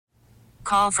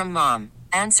call from mom.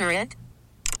 Answer it.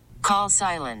 Call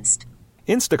silenced.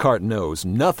 Instacart knows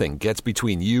nothing gets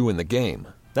between you and the game.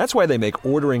 That's why they make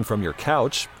ordering from your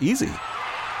couch easy.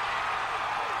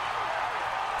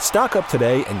 Stock up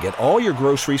today and get all your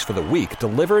groceries for the week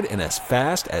delivered in as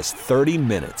fast as 30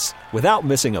 minutes without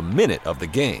missing a minute of the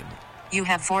game. You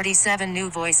have 47 new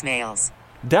voicemails.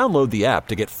 Download the app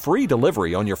to get free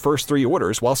delivery on your first 3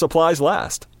 orders while supplies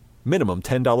last. Minimum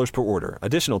 $10 per order.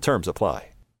 Additional terms apply.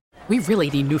 We really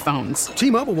need new phones.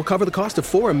 T-Mobile will cover the cost of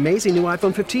 4 amazing new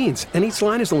iPhone 15s, and each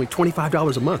line is only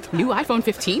 $25 a month. New iPhone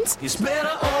 15s? It's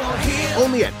better over here.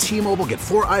 Only at T-Mobile, get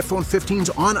 4 iPhone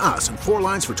 15s on us and 4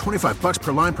 lines for $25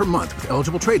 per line per month with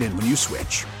eligible trade-in when you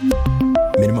switch.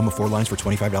 Minimum of 4 lines for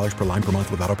 $25 per line per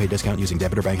month with autopay discount using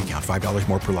debit or bank account. $5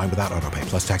 more per line without autopay,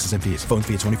 plus taxes and fees. Phone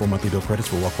fee at 24 monthly bill credits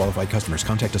for well-qualified customers.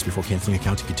 Contact us before canceling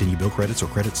account to continue bill credits or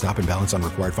credit stop and balance on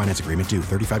required finance agreement due.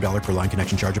 $35 per line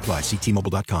connection charge applies. See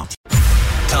T-Mobile.com.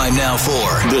 Time now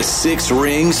for the Six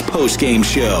Rings Postgame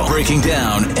Show. Breaking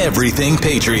down everything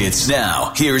Patriots.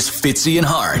 Now, here's Fitzy and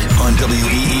Hart on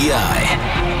WEEI.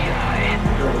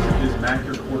 Is Mac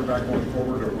your quarterback going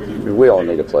forward? Or we all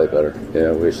need to play better.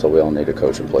 Yeah, we all need to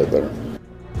coach and play better.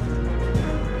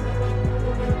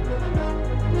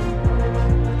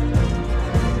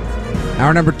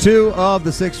 Hour number 2 of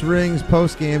the Six Rings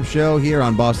Postgame Show here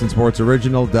on Boston Sports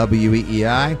Original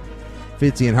WEEI.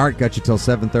 Fitzy and Hart got you till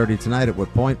 7:30 tonight, at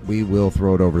what point we will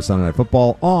throw it over Sunday Night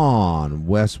Football on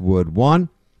Westwood One.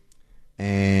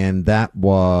 And that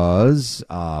was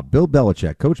Bill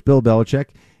Belichick, Coach Bill Belichick,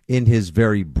 in his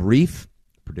very brief,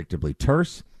 predictably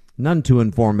terse, none too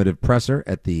informative presser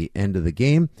at the end of the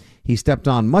game. He stepped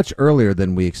on much earlier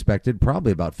than we expected,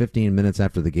 probably about 15 minutes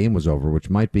after the game was over, which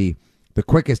might be the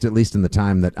quickest, at least in the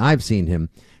time that I've seen him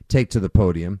take to the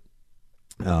podium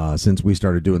since we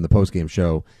started doing the postgame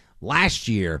show last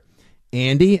year.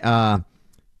 Andy,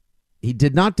 he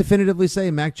did not definitively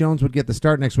say Mac Jones would get the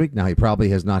start next week. Now, he probably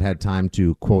has not had time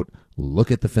to, quote,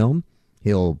 look at the film.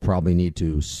 He'll probably need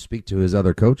to speak to his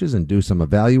other coaches and do some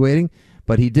evaluating.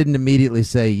 But he didn't immediately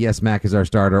say, yes, Mac is our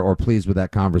starter, or pleased with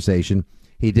that conversation.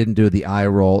 He didn't do the eye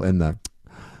roll and the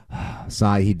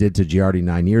sigh he did to Giardi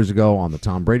 9 years ago on the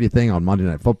Tom Brady thing on Monday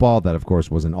Night Football. That, of course,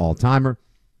 was an all-timer.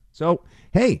 So,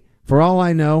 hey, for all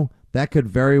I know, that could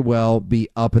very well be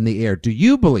up in the air. Do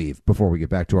you believe, before we get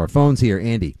back to our phones here,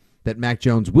 Andy, that Mac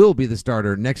Jones will be the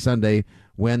starter next Sunday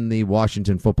when the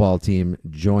Washington football team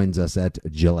joins us at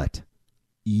Gillette?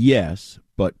 Yes,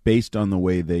 but based on the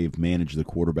way they've managed the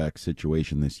quarterback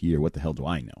situation this year, what the hell do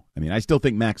I know? I mean, I still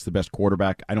think Mac's the best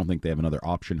quarterback. I don't think they have another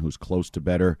option who's close to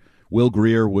better. Will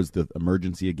Greer was the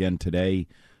emergency again today.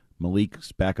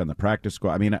 Malik's back on the practice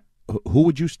squad. I mean, who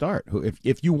would you start?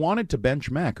 If you wanted to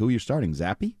bench Mac, who are you starting?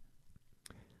 Zappy?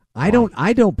 I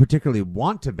don't particularly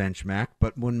want to bench Mac,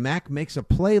 but when Mac makes a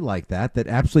play like that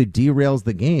absolutely derails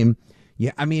the game,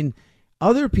 yeah, I mean,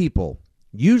 other people,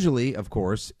 usually, of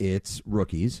course, it's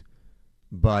rookies,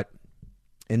 but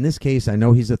in this case, I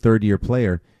know he's a third-year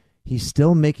player. He's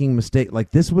still making mistakes.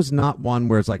 Like, this was not one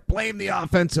where it's like, blame the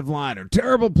offensive line or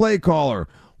terrible play caller.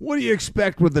 What do you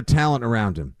expect with the talent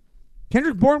around him?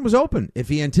 Kendrick Bourne was open. If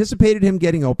he anticipated him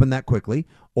getting open that quickly,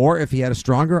 or if he had a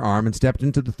stronger arm and stepped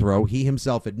into the throw, he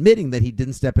himself admitting that he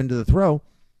didn't step into the throw,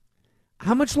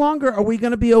 how much longer are we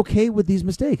going to be okay with these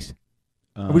mistakes?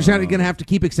 Are we just going to have to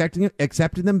keep accepting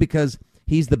them because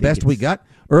he's the best we got?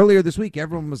 Earlier this week,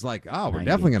 everyone was like, oh, we're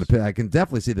definitely going to – I can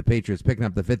definitely see the Patriots picking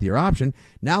up the fifth-year option.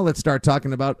 Now let's start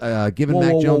talking about giving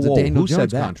Mac Jones a Daniel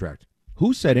Jones contract.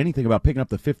 Who said anything about picking up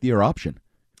the fifth-year option?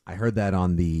 I heard that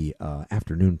on the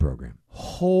afternoon program.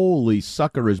 Holy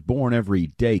sucker is born every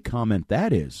day comment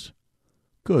that is.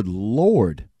 Good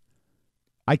Lord.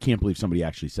 I can't believe somebody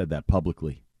actually said that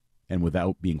publicly and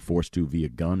without being forced to via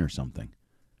gun or something.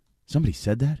 Somebody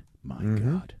said that? My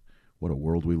God. What a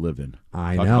world we live in.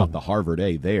 I Talk know. about the Harvard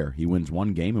A there. He wins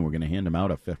one game and we're going to hand him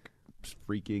out a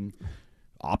freaking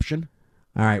option.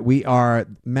 All right.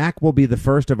 Mac will be the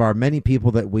first of our many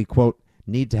people that we, quote,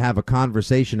 need to have a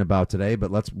conversation about today, but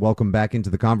let's welcome back into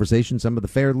the conversation some of the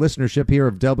fair listenership here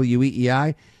of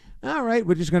WEEI. All right,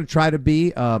 we're just going to try to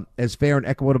be as fair and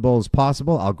equitable as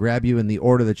possible. I'll grab you in the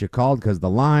order that you called because the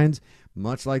lines,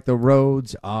 much like the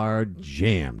roads, are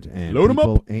jammed. And load them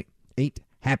up. Ain't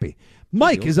happy.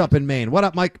 Mike is up in Maine. What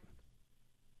up, Mike?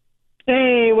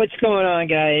 Hey, what's going on,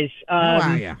 guys? How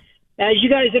are you? As you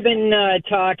guys have been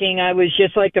talking, I was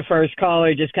just like the first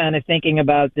caller, just kind of thinking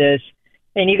about this.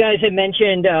 And you guys have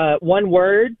mentioned one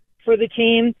word for the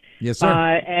team. Yes, sir.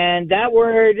 And that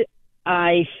word,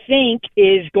 I think,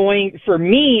 is going, for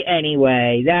me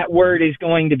anyway, that word is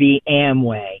going to be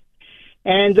Amway.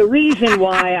 And the reason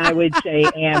why I would say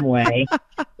Amway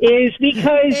is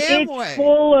because it's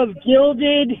full of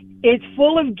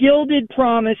gilded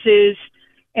promises,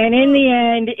 and in the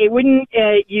end, it wouldn't.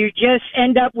 You just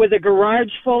end up with a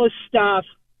garage full of stuff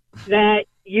that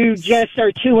you just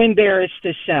are too embarrassed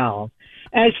to sell.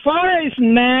 As far as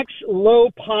Mac's low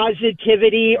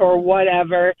positivity or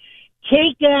whatever,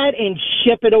 take that and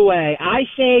ship it away. I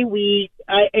say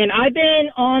and I've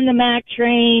been on the Mac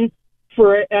train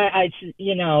for,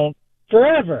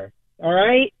 forever, all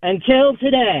right, until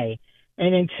today.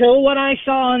 And until what I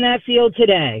saw on that field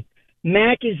today,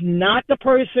 Mac is not the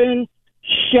person.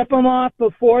 Ship him off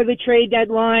before the trade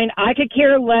deadline. I could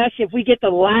care less if we get the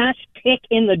last pick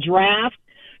in the draft.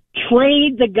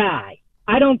 Trade the guy.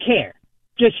 I don't care.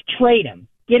 Just trade him.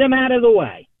 Get him out of the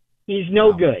way. He's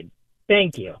no good.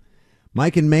 Thank you.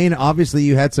 Mike in Maine, obviously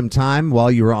you had some time while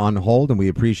you were on hold, and we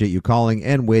appreciate you calling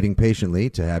and waiting patiently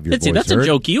to have your voice heard. That's a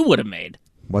joke you would have made.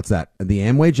 What's that? The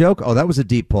Amway joke? Oh, that was a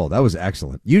deep pull. That was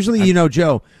excellent. Usually,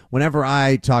 Joe, whenever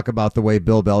I talk about the way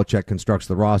Bill Belichick constructs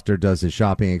the roster, does his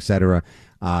shopping, etc.,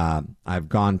 I've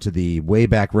gone to the way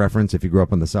back reference. If you grew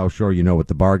up on the South Shore, you know what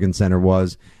the Bargain Center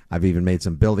was. I've even made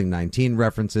some Building 19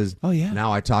 references. Oh, yeah.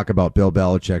 Now I talk about Bill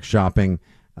Belichick shopping,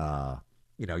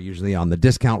 usually on the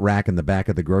discount rack in the back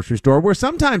of the grocery store, where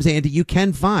sometimes, Andy, you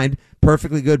can find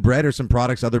perfectly good bread or some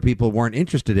products other people weren't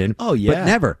interested in. Oh, yeah. But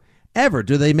never, ever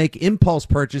do they make impulse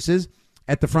purchases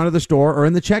at the front of the store or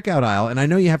in the checkout aisle. And I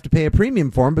know you have to pay a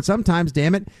premium for them, but sometimes,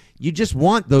 damn it, you just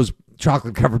want those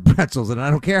chocolate-covered pretzels, and I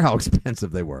don't care how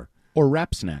expensive they were. Or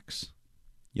wrap snacks.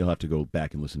 You'll have to go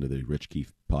back and listen to the Rich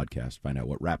Keefe podcast, find out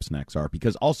what wrap snacks are.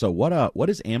 Because also, what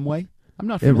is Amway? I'm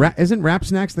not familiar. Isn't Rap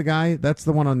Snacks the guy? That's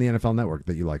the one on the NFL Network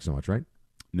that you like so much, right?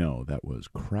 No, that was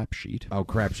Crap Sheet. Oh,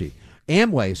 Crap Sheet.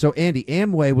 Amway. So, Andy,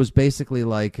 Amway was basically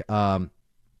like Amway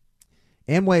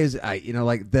is,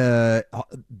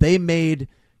 they made,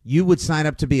 you would sign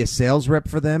up to be a sales rep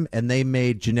for them, and they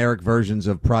made generic versions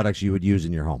of products you would use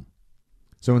in your home.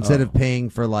 So instead of paying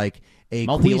for like a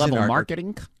multi-level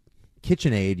marketing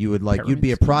KitchenAid, you'd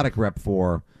be a product rep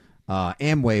for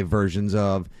Amway versions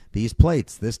of these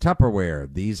plates, this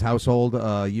Tupperware, these household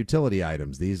utility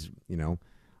items, these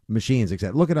machines,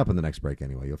 etc. Look it up in the next break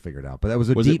anyway; you'll figure it out. But that was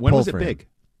a deep pull. When was it for him. big?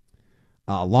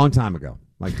 A long time ago,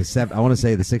 like I want to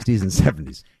say the 60s and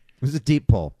 70s. It was a deep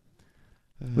pull.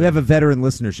 We have a veteran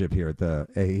listenership here at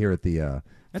the.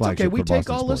 That's okay. We take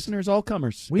all listeners, all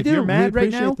comers. If you're mad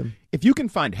right now, them. If you can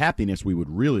find happiness, we would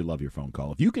really love your phone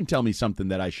call. If you can tell me something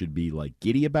that I should be like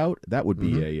giddy about, that would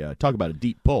be talk about a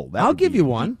deep pull. I'll give you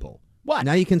one. Pull. What?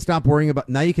 Now you can stop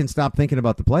now you can stop thinking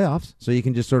about the playoffs, so you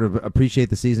can just sort of appreciate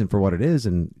the season for what it is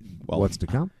and what's to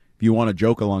come. If you want to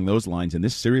joke along those lines, and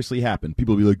this seriously happened,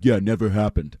 people will be like, "Yeah, never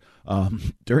happened."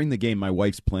 During the game, my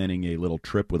wife's planning a little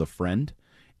trip with a friend,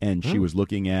 and she was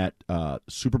looking at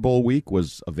Super Bowl week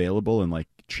was available and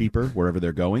cheaper wherever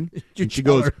they're going. And she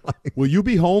goes, "Will you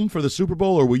be home for the Super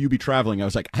Bowl or will you be traveling?" I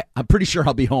was like, I'm pretty sure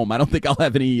I'll be home. I don't think I'll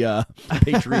have any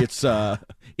Patriots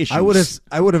issues.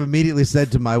 I would have immediately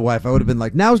said to my wife, I would have been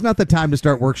like, "Now's not the time to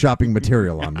start workshopping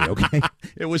material on me." Okay.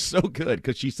 It was so good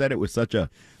because she said it was such a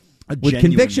with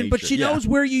conviction, nature. But she knows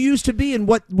where you used to be and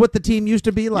what the team used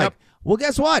to be like. Yep. Well,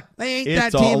 guess what? They ain't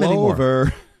that team anymore.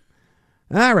 Over.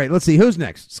 All right, let's see who's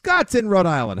next. Scott's in Rhode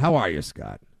Island. How are you,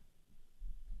 Scott?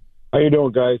 How you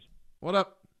doing, guys? What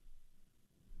up?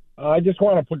 I just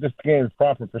want to put this game in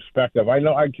proper perspective. I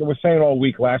know I was saying all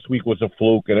week, last week was a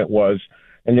fluke, and it was.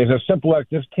 And there's a simple,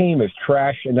 this team is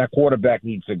trash, and that quarterback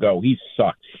needs to go. He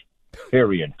sucks,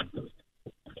 period.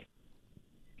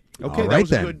 Okay, that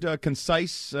was a good,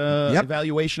 concise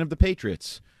evaluation of the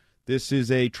Patriots. This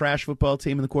is a trash football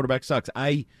team, and the quarterback sucks.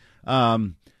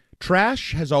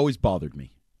 Trash has always bothered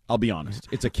me. I'll be honest.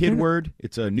 It's a kid word.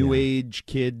 It's a new age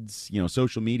kids,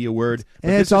 social media word.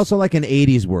 And it's also like an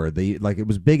 80s word. It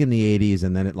was big in the 80s,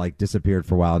 and then it disappeared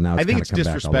for a while. Now I think it's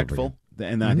disrespectful,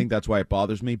 and I think that's why it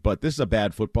bothers me. But this is a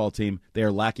bad football team. They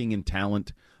are lacking in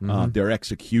talent. Their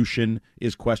execution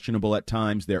is questionable at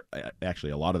times.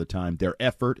 Actually, a lot of the time, their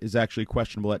effort is actually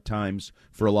questionable at times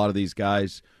for a lot of these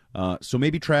guys. So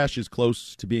maybe trash is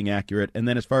close to being accurate. And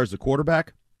then as far as the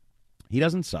quarterback, he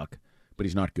doesn't suck, but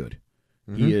he's not good.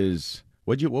 He is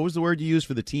what was the word you used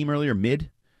for the team earlier?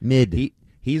 Mid.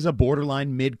 He's a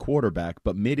borderline mid quarterback,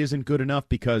 but mid isn't good enough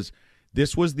because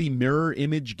this was the mirror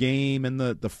image game and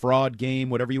the fraud game,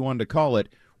 whatever you wanted to call it.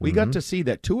 We got to see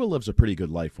that Tua lives a pretty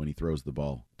good life when he throws the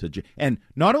ball to and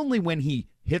not only when he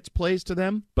hits plays to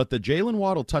them, but the Jalen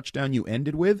Waddle touchdown you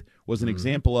ended with was an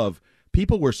example of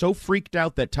people were so freaked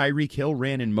out that Tyreek Hill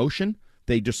ran in motion,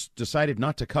 they just decided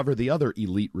not to cover the other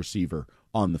elite receiver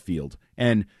on the field.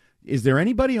 And Is there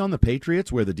anybody on the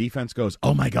Patriots where the defense goes,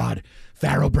 oh, my God,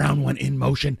 Pharaoh Brown went in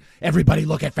motion. Everybody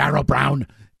look at Pharaoh Brown.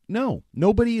 No,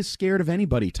 nobody is scared of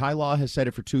anybody. Ty Law has said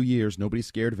it for 2 years. Nobody's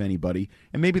scared of anybody.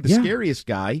 And maybe the scariest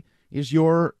guy is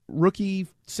your rookie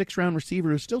 6th-round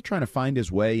receiver who's still trying to find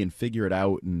his way and figure it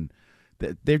out. And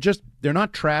they're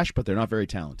not trash, but they're not very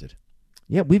talented.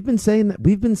 Yeah, we've been saying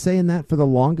that for the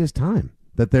longest time,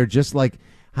 that they're just like,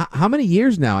 how many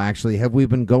years now, actually, have we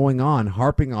been going on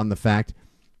harping on the fact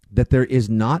that there is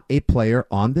not a player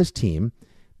on this team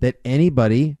that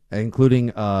anybody,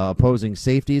 including opposing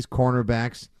safeties,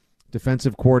 cornerbacks,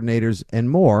 defensive coordinators, and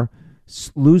more,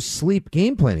 lose sleep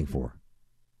game planning for?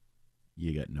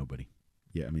 You got nobody.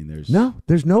 Yeah, I mean,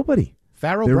 there's nobody.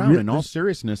 Pharaoh Brown, in all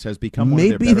seriousness, has become one of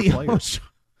their better players.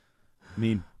 I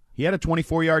mean, he had a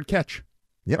 24-yard catch,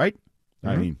 right? Mm-hmm.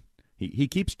 I mean, he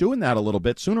keeps doing that a little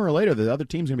bit. Sooner or later, the other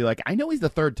team's going to be like, I know he's the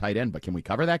third tight end, but can we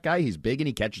cover that guy? He's big and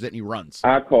he catches it and he runs.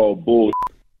 I call bull.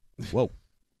 Whoa.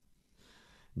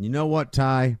 You know what,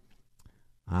 Ty?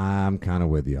 I'm kind of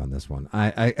with you on this one.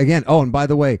 And by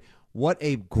the way, what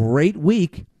a great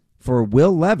week for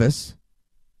Will Levis,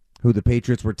 who the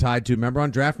Patriots were tied to. Remember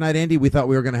on draft night, Andy, we thought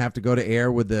we were going to have to go to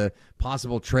air with the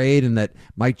possible trade, and that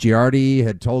Mike Giardi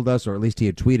had told us, or at least he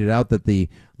had tweeted out, that the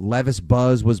Levis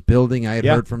buzz was building. I had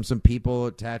heard from some people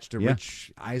attached to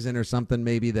Rich Eisen or something,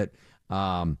 maybe, that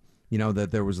that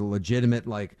there was a legitimate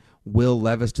Will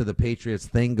Levis to the Patriots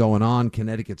thing going on.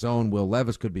 Connecticut's own Will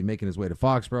Levis could be making his way to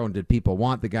Foxborough, and did people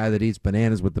want the guy that eats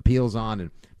bananas with the peels on and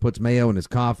puts mayo in his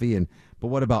coffee? But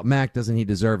what about Mac? Doesn't he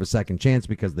deserve a second chance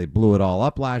because they blew it all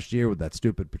up last year with that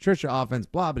stupid Patricia offense,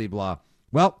 blah, blah, blah.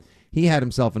 Well, he had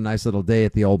himself a nice little day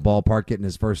at the old ballpark, getting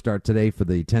his first start today for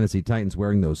the Tennessee Titans,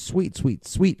 wearing those sweet, sweet,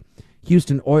 sweet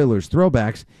Houston Oilers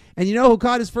throwbacks. And you know who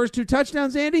caught his first 2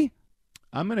 touchdowns, Andy?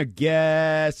 I'm going to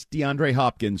guess DeAndre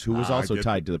Hopkins, who was also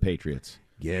tied to the Patriots.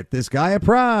 Get this guy a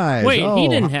prize. Wait, he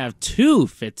didn't have 2,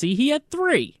 Fitzy. He had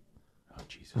 3. Oh,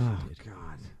 Jesus. Oh,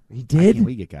 God. He did? Can't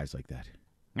we get guys like that?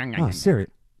 Oh, serious.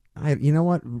 You know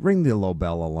what? Ring the low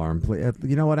bell alarm, please.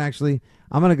 You know what, actually?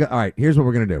 I'm going to go. All right, here's what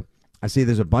we're going to do. I see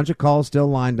there's a bunch of calls still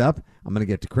lined up. I'm going to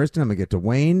get to Kristen. I'm going to get to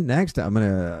Wayne next. I'm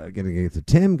going to get to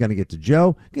Tim. Going to get to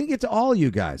Joe. Going to get to all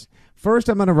you guys. First,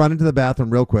 I'm going to run into the bathroom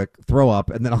real quick, throw up,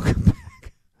 and then I'll come back.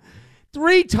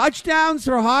 3 touchdowns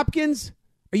for Hopkins?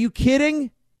 Are you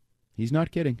kidding? He's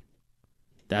not kidding.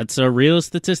 That's a real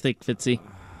statistic, Fitzy.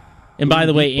 And by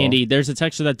the way, Andy, there's a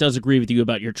texter that does agree with you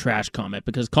about your trash comment,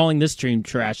 because calling this stream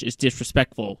trash is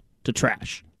disrespectful to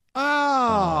trash.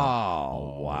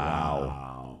 Oh,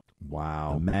 wow.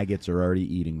 The maggots are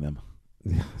already eating them.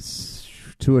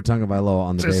 Tua Tagovailoa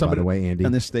on the day, by the way, Andy.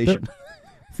 On this station.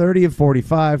 30 of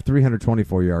 45,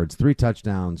 324 yards, 3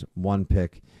 touchdowns, 1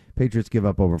 pick. Patriots give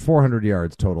up over 400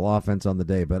 yards total offense on the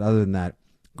day, but other than that,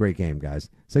 great game, guys.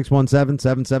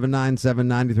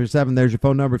 617-779-7937. There's your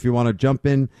phone number if you want to jump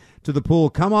in to the pool.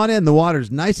 Come on in. The water's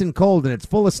nice and cold, and it's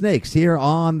full of snakes here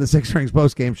on the Six Rings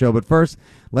Postgame Show. But first,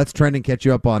 let's trend and catch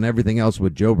you up on everything else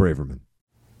with Joe Braverman.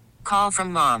 Call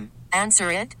from mom.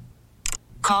 Answer it.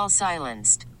 Call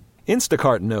silenced.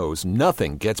 Instacart knows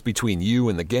nothing gets between you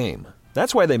and the game.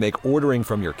 That's why they make ordering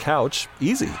from your couch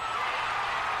easy.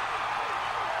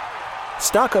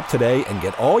 Stock up today and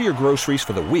get all your groceries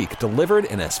for the week delivered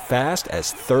in as fast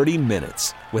as 30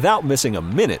 minutes without missing a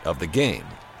minute of the game.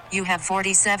 You have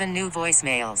 47 new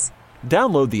voicemails.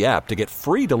 Download the app to get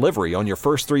free delivery on your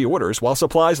first 3 orders while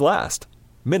supplies last.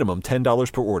 Minimum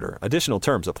 $10 per order. Additional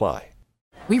terms apply.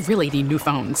 We really need new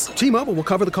phones. T-Mobile will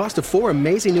cover the cost of 4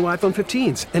 amazing new iPhone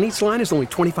 15s, and each line is only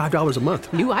 $25 a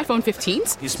month. New iPhone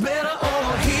 15s? It's better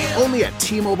over here. Only at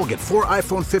T-Mobile, get 4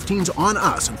 iPhone 15s on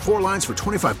us and 4 lines for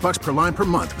 $25 per line per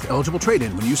month with eligible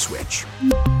trade-in when you switch.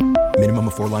 Minimum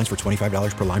of 4 lines for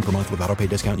 $25 per line per month with auto-pay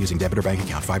discount using debit or bank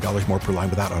account. $5 more per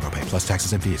line without auto-pay, plus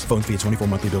taxes and fees. Phone fee at 24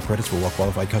 monthly bill credits for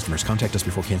well-qualified customers. Contact us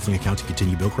before canceling account to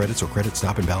continue bill credits or credit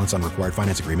stop and balance on required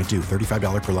finance agreement due.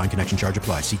 $35 per line connection charge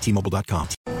applies. See T-Mobile.com.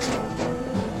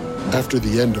 After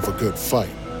the end of a good fight,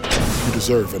 you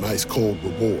deserve an ice-cold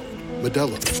reward.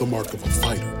 Modelo is the mark of a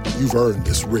fighter. You've earned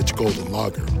this rich golden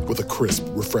lager with a crisp,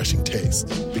 refreshing taste.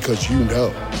 Because you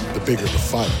know, the bigger the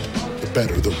fight, the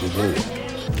better the reward.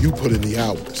 You put in the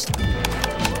hours,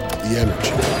 the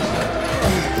energy,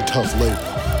 the tough labor.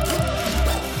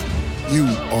 You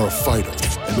are a fighter,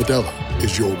 and Modelo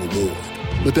is your reward.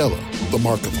 Modelo, the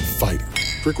mark of a fighter.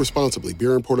 Drink responsibly.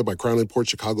 Beer imported by Crown Imports,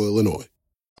 Chicago, Illinois.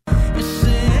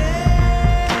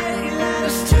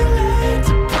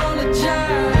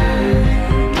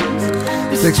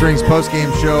 Six Rings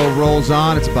Postgame Show rolls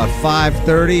on. It's about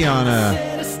 5:30 on a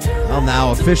Well,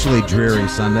 now officially dreary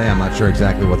Sunday. I'm not sure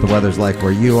exactly what the weather's like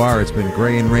where you are. It's been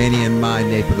gray and rainy in my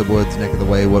neck of the woods, neck of the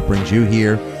way. What brings you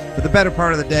here for the better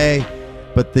part of the day?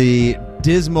 But the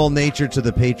dismal nature to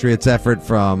the Patriots' effort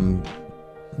from,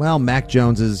 well, Mac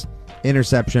Jones's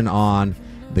interception on,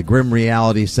 the grim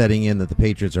reality setting in that the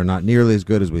Patriots are not nearly as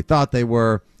good as we thought they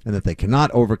were and that they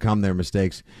cannot overcome their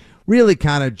mistakes. Really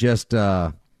kind of just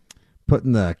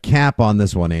putting the cap on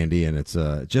this one, Andy, and it's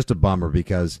just a bummer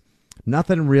because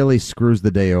nothing really screws the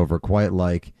day over quite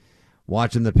like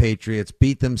watching the Patriots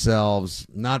beat themselves,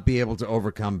 not be able to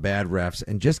overcome bad refs,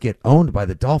 and just get owned by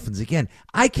the Dolphins again.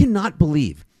 I cannot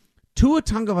believe Tua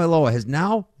Tagovailoa has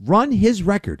now run his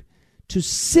record to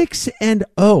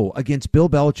 6-0 against Bill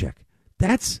Belichick.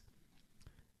 That's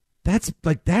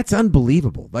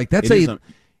unbelievable. Like that's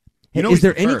is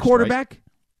there any quarterback? Right?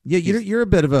 Yeah, you're a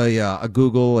bit of a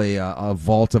Google, a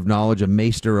vault of knowledge, a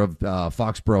maester of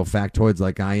Foxborough factoids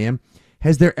like I am.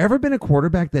 Has there ever been a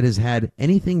quarterback that has had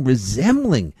anything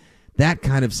resembling that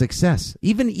kind of success?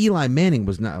 Even Eli Manning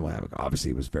was not. Well, obviously,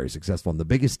 he was very successful on the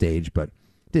biggest stage, but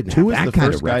didn't have that kind of record. Tua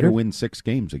is the first guy to win 6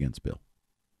 games against Bill.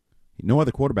 No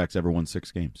other quarterback's ever won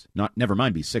 6 games. Never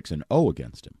mind, be 6-0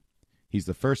 against him. He's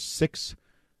the first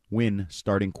 6-win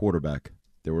starting quarterback.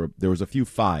 There was a few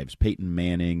 5s. Peyton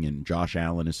Manning and Josh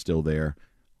Allen is still there.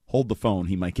 Hold the phone.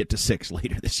 He might get to 6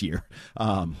 later this year.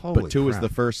 But Tua is the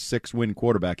first 6-win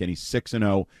quarterback, and he's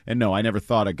 6-0. And no, I never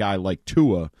thought a guy like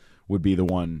Tua would be the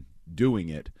one doing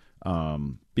it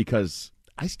because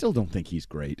I still don't think he's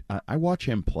great. I watch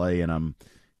him play, and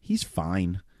he's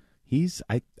fine.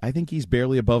 I think he's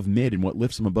barely above mid, and what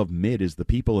lifts him above mid is the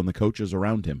people and the coaches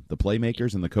around him, the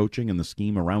playmakers and the coaching and the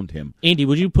scheme around him. Andy,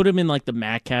 would you put him in like the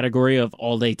Mac category of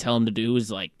all they tell him to do is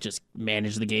like just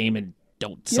manage the game and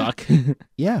don't suck?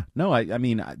 Yeah. No, I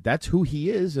mean that's who he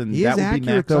is, and he that is would be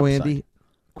accurate Mac's though, upside. Andy.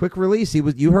 Quick release.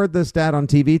 You heard the stat on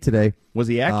TV today. Was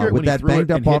he accurate with when he that threw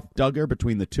banged it up and off hit Duggar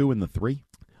between the 2 and the 3?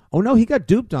 Oh no, he got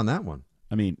duped on that one.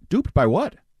 I mean, duped by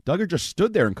what? Duggar just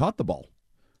stood there and caught the ball.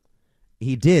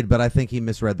 He did, but I think he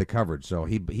misread the coverage. So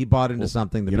he bought into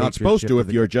something. You're not supposed to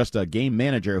if you're just a game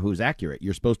manager who's accurate.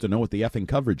 You're supposed to know what the effing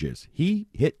coverage is. He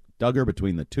hit Duggar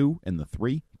between the 2 and the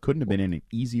 3. Couldn't have been any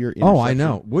easier interception. Oh, I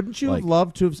know. Wouldn't you have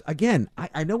loved to have... Again,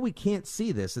 I know we can't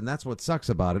see this, and that's what sucks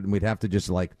about it, and we'd have to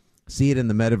just see it in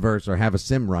the metaverse or have a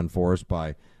sim run for us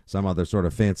by some other sort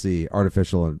of fancy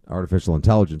artificial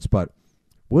intelligence. But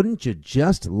wouldn't you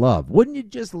just love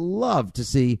to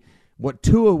see what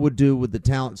Tua would do with the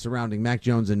talent surrounding Mac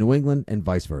Jones in New England and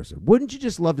vice versa? Wouldn't you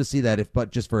just love to see that, if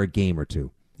but just for a game or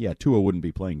two? Yeah, Tua wouldn't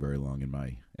be playing very long in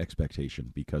my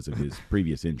expectation because of his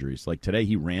previous injuries. Like today,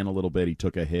 he ran a little bit. He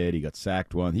took a hit. He got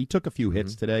sacked one. He took a few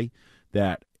hits today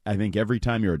that I think every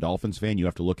time you're a Dolphins fan, you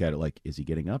have to look at it like, is he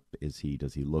getting up? Does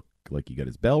he look like he got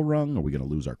his bell rung? Are we going to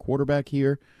lose our quarterback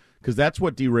here? Because that's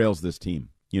what derails this team.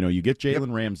 You know, you get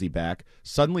Jalen Ramsey back.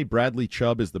 Suddenly, Bradley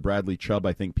Chubb is the Bradley Chubb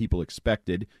I think people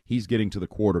expected. He's getting to the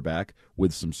quarterback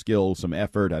with some skill, some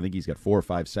effort. I think he's got 4 or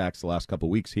 5 sacks the last couple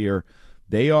weeks here.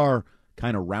 They are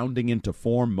kind of rounding into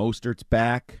form. Mostert's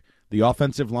back. The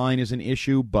offensive line is an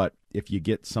issue, but if you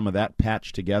get some of that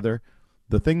patched together,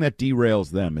 the thing that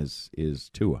derails them is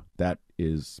Tua. That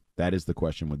is the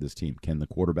question with this team. Can the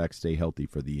quarterback stay healthy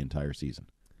for the entire season?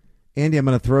 Andy, I'm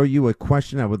going to throw you a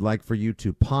question I would like for you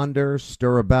to ponder,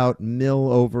 stir about,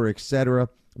 mill over, etc.,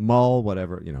 mull,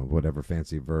 whatever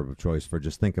fancy verb of choice for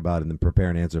just think about and then prepare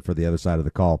an answer for the other side of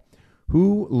the call.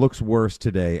 Who looks worse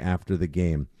today after the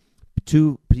game?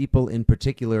 2 people in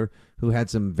particular who had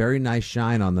some very nice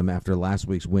shine on them after last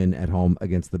week's win at home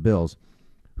against the Bills.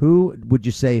 Who would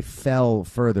you say fell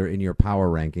further in your power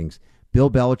rankings? Bill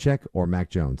Belichick or Mac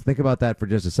Jones? Think about that for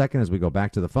just a second as we go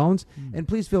back to the phones. And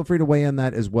please feel free to weigh in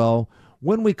that as well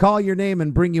when we call your name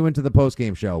and bring you into the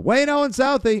postgame show. Wayno and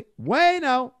Southie.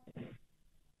 Wayno.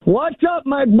 What's up,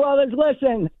 my brothers?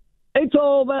 Listen, it's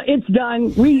over. It's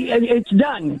done. It's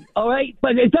done. All right?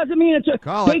 But it doesn't mean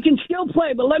they can still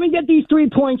play. But let me get these 3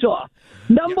 points off.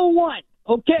 Number 1,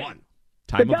 okay?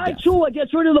 The guy Tua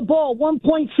gets rid of the ball,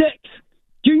 1.6.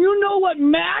 Do you know what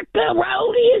Mac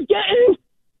Rowley is getting?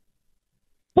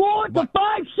 4 to 5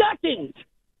 seconds,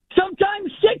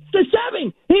 sometimes 6 to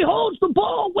 7. He holds the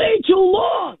ball way too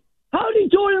long. How did he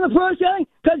do it in the first inning?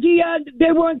 Because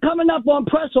they weren't coming up on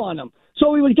press on him,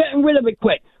 so he was getting rid of it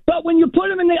quick. But when you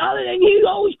put him in the other inning, he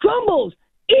always crumbles.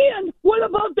 And what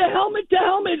about the helmet to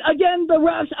helmet? Again, the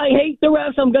refs. I hate the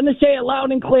refs. I'm going to say it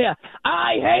loud and clear.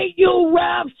 I hate you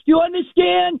refs. You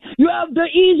understand? You have the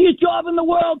easiest job in the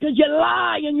world because you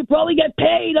lie and you probably get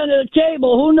paid under the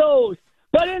table. Who knows?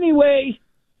 But anyways,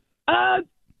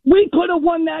 We could have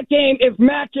won that game if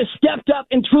Matt just stepped up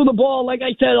and threw the ball, like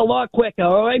I said, a lot quicker,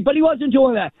 all right? But he wasn't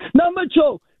doing that. Number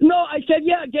 2, no, I said,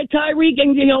 yeah, get Tyreek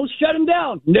and, shut him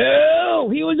down.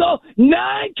 No, he was all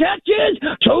 9 catches,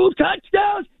 2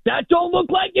 touchdowns. That don't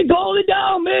look like you're going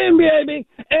down, man, baby.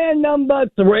 And number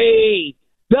 3,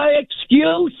 the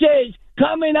excuses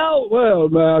coming out. Well,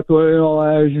 Matt,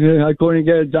 I couldn't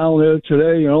get it down there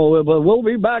today, but we'll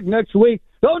be back next week.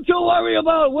 Don't you worry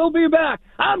about it. We'll be back.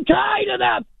 I'm tired of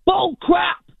that bull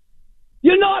crap.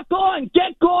 You're not going.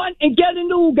 Get going and get a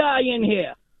new guy in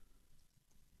here.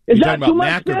 Is You're that talking too about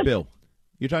much, Mac or Bill?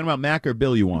 You're talking about Mac or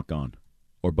Bill you want gone?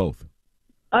 Or both?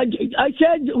 I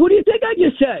said, who do you think I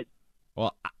just said?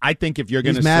 Well, I think if you're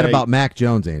going to He's mad about Mac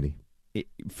Jones, Andy.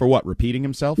 For what, repeating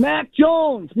himself? Mac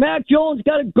Jones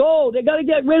got to go. They got to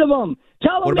get rid of him.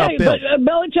 Tell him, What about hey, Bill?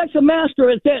 Belichick's a master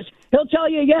at this. He'll tell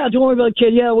you, yeah, don't worry about it,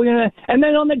 kid. Yeah, we're going to. And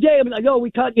then on the day, he'll be like, oh,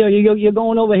 we cut you. You're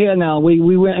going over here now.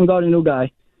 We went and got a new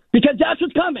guy. Because that's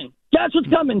what's coming. That's what's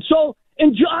coming. So,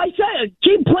 I said,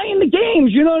 keep playing the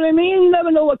games. You know what I mean? You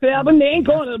never know what could happen. They ain't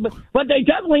going to, but they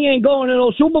definitely ain't going to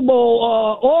no Super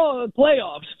Bowl or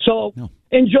playoffs. So,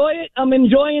 enjoy it. I'm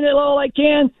enjoying it all I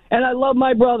can, and I love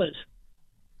my brothers.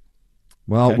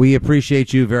 Well, we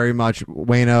appreciate you very much,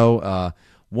 Wayno.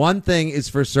 One thing is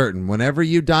for certain. Whenever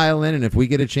you dial in, and if we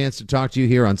get a chance to talk to you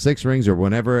here on Six Rings or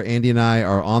whenever Andy and I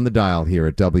are on the dial here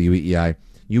at WEEI,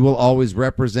 you will always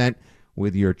represent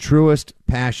with your truest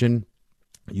passion.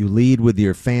 You lead with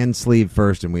your fan sleeve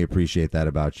first, and we appreciate that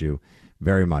about you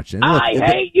very much. And look, I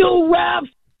hate you, refs.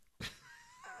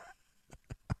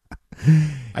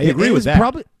 I agree with that.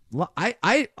 Probably,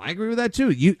 I agree with that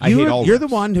too. You're refs. the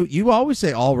one who you always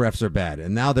say all refs are bad,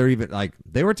 and now they're even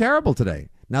they were terrible today.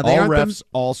 Now they all aren't refs,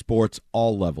 all sports,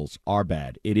 all levels are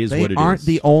bad. It is they what it is. aren't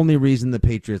the only reason the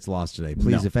Patriots lost today.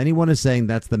 Please, No. if anyone is saying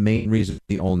that's the main reason,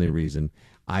 the only reason,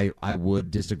 I would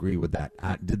disagree with that.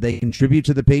 Did they contribute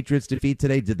to the Patriots' defeat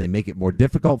today? Did they make it more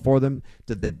difficult for them?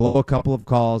 Did they blow a couple of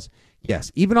calls?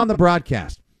 Yes. Even on the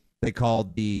broadcast, they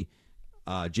called the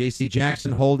J.C.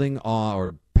 Jackson holding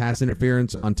or pass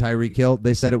interference on Tyreek Hill.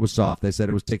 They said it was soft. They said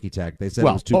it was ticky-tack. They said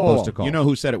it was too close to call. You know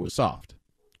who said it was soft?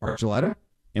 Archuleta?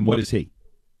 And what is he?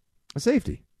 A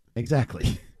safety.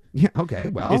 Exactly. Yeah, okay.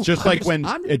 Well, it's just like when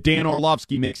Dan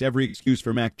Orlovsky makes every excuse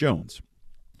for Mac Jones.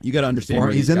 You got to understand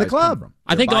where he's these in the guys come club. from.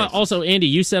 I think biased. also, Andy,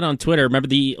 you said on Twitter, remember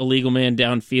the illegal man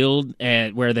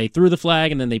downfield where they threw the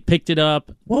flag and then they picked it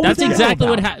up? That's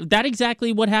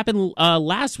exactly what happened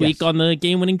last week on the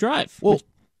game-winning drive. Well,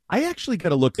 I actually got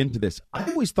to look into this. I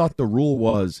always thought the rule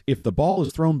was if the ball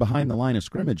is thrown behind the line of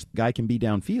scrimmage, the guy can be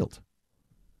downfield.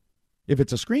 If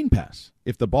it's a screen pass,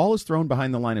 if the ball is thrown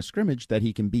behind the line of scrimmage, that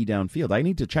he can be downfield. I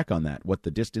need to check on that, what the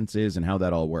distance is and how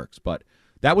that all works. But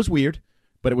that was weird.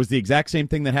 But it was the exact same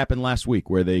thing that happened last week,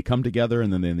 where they come together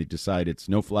and then they decide it's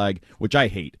no flag, which I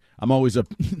hate. I'm always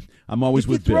with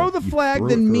Bill. Throw the flag,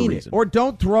 then mean it, or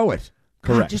don't throw it.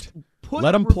 Correct. Just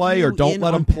let him play or don't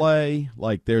let him play.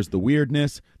 Like there's the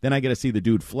weirdness. Then I get to see the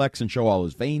dude flex and show all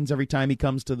his veins every time he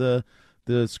comes to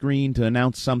the screen to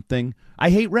announce something.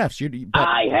 I hate refs.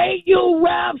 I hate you,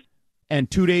 refs. And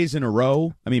 2 days in a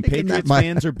row, I mean, Patriots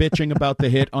fans are bitching about the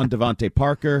hit on Devontae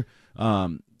Parker.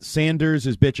 Sanders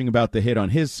is bitching about the hit on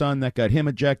his son that got him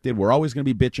ejected. We're always going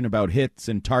to be bitching about hits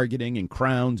and targeting and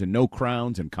crowns and no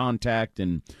crowns and contact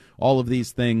and all of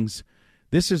these things.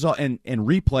 This is all, and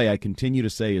replay, I continue to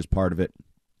say, is part of it.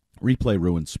 Replay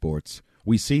ruins sports.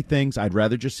 We see things. I'd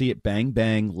rather just see it bang,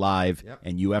 bang, live,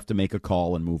 and you have to make a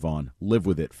call and move on. Live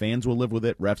with it. Fans will live with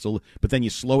it. Refs will. But then you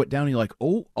slow it down, and you're like,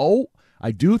 oh,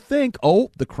 I do think,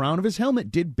 the crown of his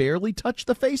helmet did barely touch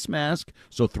the face mask,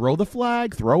 so throw the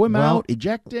flag, throw him out,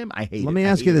 eject him. I hate it. Let me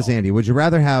ask you this, Andy. Would you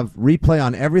rather have replay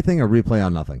on everything or replay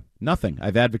on nothing? Nothing.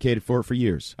 I've advocated for it for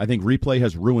years. I think replay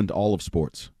has ruined all of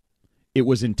sports. It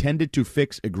was intended to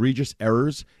fix egregious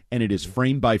errors, and it is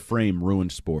frame by frame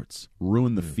ruined sports.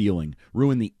 Ruin the feeling,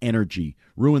 ruin the energy,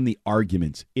 ruin the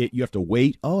arguments. You have to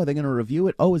wait. Oh, are they going to review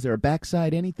it? Oh, is there a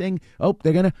backside anything? Oh,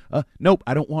 they're going to nope,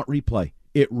 I don't want replay.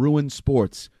 It ruins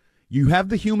sports. You have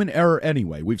the human error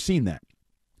anyway. We've seen that.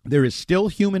 There is still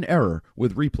human error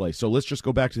with replay. So let's just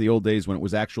go back to the old days when it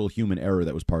was actual human error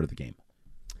that was part of the game.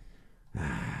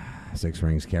 Six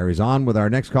Rings carries on with our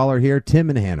next caller here, Tim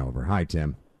in Hanover. Hi,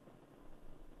 Tim.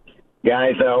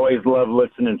 Guys, I always love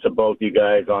listening to both you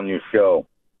guys on your show.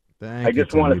 I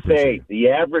just want to say the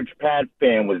average Pat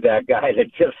fan was that guy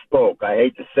that just spoke. I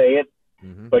hate to say it,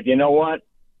 but you know what?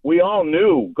 We all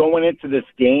knew going into this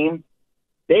game,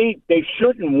 they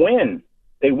shouldn't win.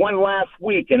 They won last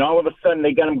week, and all of a sudden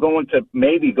they got them going to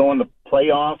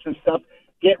playoffs and stuff.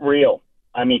 Get real.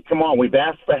 I mean, come on. We've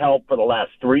asked for help for the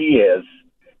last 3 years,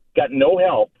 got no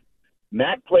help.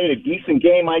 Mac played a decent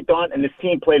game, I thought, and this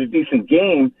team played a decent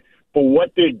game for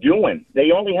what they're doing.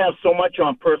 They only have so much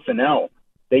on personnel.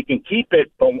 They can keep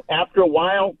it, but after a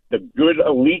while, the good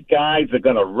elite guys are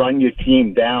going to run your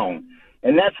team down.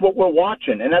 And that's what we're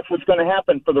watching, and that's what's going to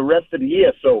happen for the rest of the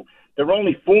year. So they're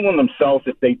only fooling themselves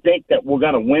if they think that we're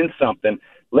going to win something.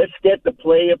 Let's get the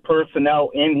player personnel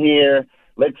in here.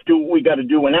 Let's do what we got to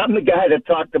do. And I'm the guy that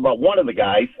talked about, one of the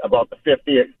guys, about the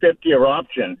fifth-year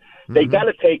option. Mm-hmm. They got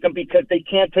to take them because they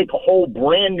can't take a whole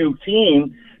brand-new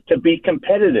team to be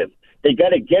competitive. They got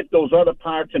to get those other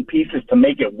parts and pieces to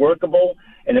make it workable.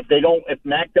 And if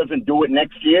Mac doesn't do it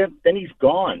next year, then he's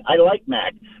gone. I like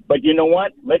Mac. But you know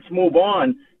what? Let's move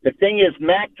on. The thing is,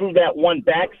 Mac threw that one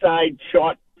backside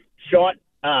short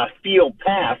field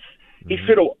pass. He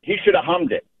should have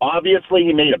hummed it. Obviously,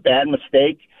 he made a bad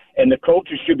mistake, and the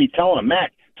coaches should be telling him,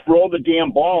 Mac, throw the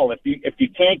damn ball. If you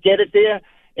can't get it there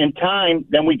in time,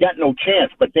 then we got no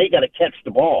chance. But they got to catch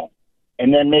the ball,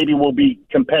 and then maybe we'll be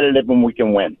competitive and we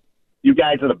can win. You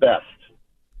guys are the best.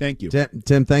 Thank you.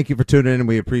 Tim, thank you for tuning in, and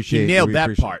we appreciate it. He nailed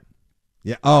that part.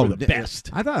 Yeah. The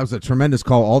best. I thought it was a tremendous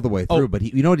call all the way through, but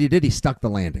you know what he did? He stuck the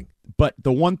landing. But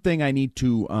the one thing I need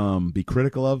to be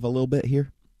critical of a little bit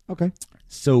here. Okay.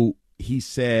 So he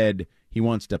said he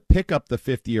wants to pick up the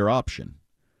fifth-year option,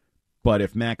 but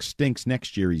if Max stinks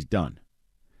next year, he's done.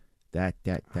 That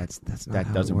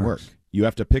doesn't work. You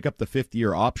have to pick up the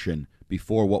fifth-year option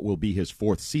before what will be his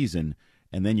fourth season,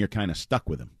 and then you're kind of stuck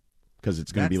with him. Because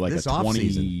it's going to be like a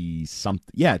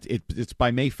 20-something. Yeah, it's by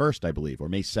May 1st, I believe, or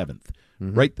May 7th.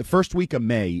 Mm-hmm. Right? The first week of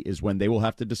May is when they will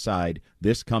have to decide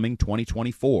this coming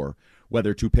 2024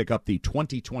 whether to pick up the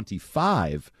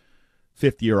 2025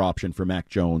 fifth-year option for Mac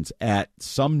Jones at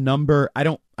some number.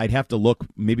 I'd have to look.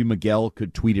 Maybe Miguel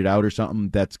could tweet it out or something.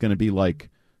 That's going to be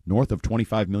like north of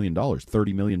 $25 million,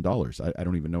 $30 million. I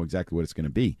don't even know exactly what it's going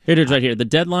to be. Here it is right here. The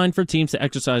deadline for teams to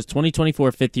exercise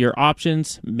 2024 fifth-year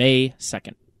options, May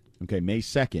 2nd. Okay, May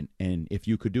 2nd, and if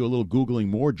you could do a little Googling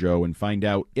more, Joe, and find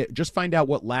out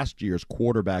what last year's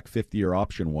quarterback fifth-year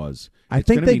option was. I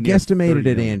think they guesstimated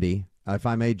it, Andy, if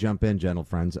I may jump in, gentle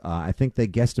friends. I think they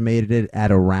guesstimated it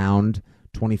at around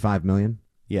 $25 million.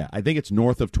 Yeah, I think it's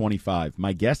north of 25.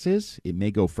 My guess is it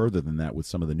may go further than that with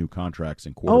some of the new contracts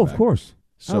in quarterback. Oh, of course.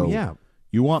 So yeah.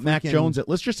 You want Mac Jones at,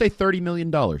 let's just say $30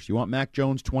 million. You want Mac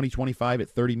Jones 2025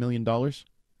 at $30 million? No.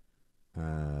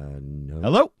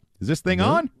 Hello? Is this thing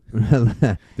on?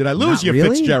 Did I lose you,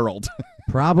 really? Fitzgerald?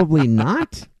 Probably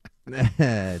not.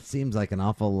 It seems like an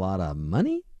awful lot of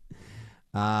money.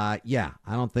 Yeah,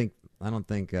 I don't think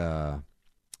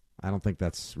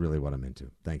that's really what I'm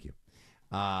into. Thank you.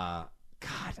 God,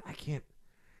 I can't.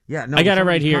 Yeah, no. I got it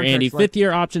right here, Andy.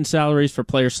 Fifth-year option salaries for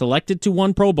players selected to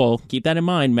one Pro Bowl. Keep that in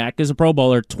mind. Mac is a Pro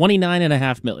Bowler.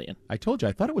 $29.5 million. I told you.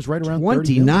 I thought it was right around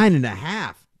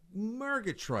 $29.5.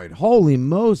 Murgatroyd, holy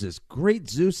Moses, great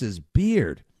Zeus's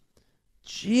beard.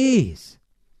 Jeez.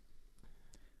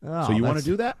 Oh, so you want to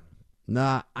do that?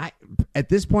 Nah, at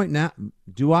this point now,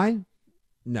 do I?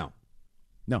 No.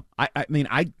 I mean,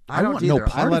 I don't want either. no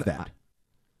part of that.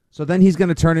 So then he's going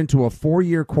to turn into a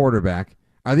 4-year quarterback.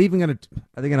 Are they going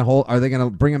to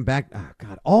bring him back? Oh,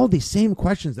 God, all these same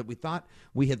questions that we thought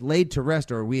we had laid to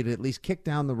rest, or we had at least kicked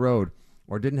down the road,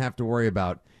 or didn't have to worry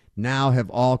about, now have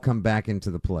all come back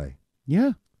into the play.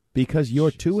 Yeah, because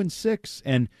you're 2-6.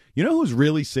 And you know who's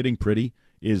really sitting pretty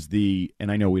is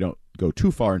and I know we don't go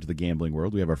too far into the gambling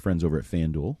world. We have our friends over at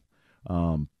FanDuel.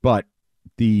 But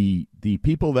the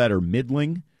people that are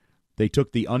middling, they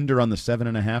took the under on the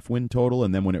 7.5 win total,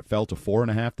 and then when it fell to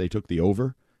 4.5, they took the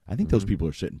over. I think those people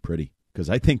are sitting pretty because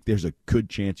I think there's a good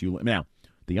chance now,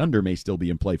 the under may still be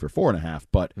in play for 4.5,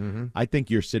 but I think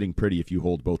you're sitting pretty if you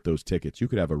hold both those tickets. You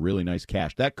could have a really nice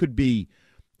cash. That could be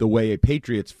the way a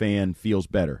Patriots fan feels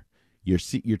better. Your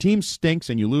team stinks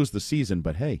and you lose the season,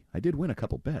 but hey, I did win a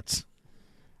couple bets.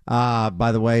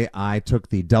 By the way, I took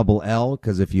the double L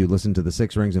because if you listen to the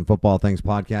Six Rings and Football Things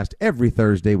podcast, every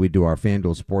Thursday we do our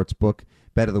FanDuel Sportsbook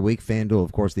Bet of the Week. FanDuel,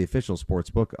 of course, the official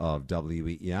sportsbook of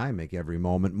WEEI. Make every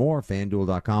moment more.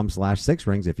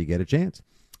 FanDuel.com/6rings if you get a chance.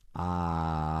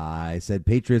 I said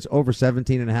Patriots over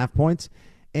 17.5 points,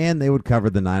 and they would cover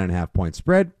the 9.5 point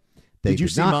spread. Did you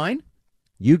see mine?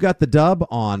 You got the dub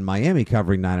on Miami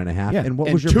covering 9.5. Yeah. And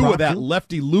what was your two prop of that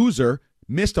lefty loser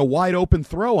missed a wide open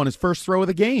throw on his first throw of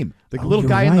the game. The little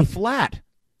guy in the flat.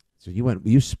 So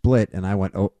you split, and I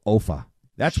went OFA.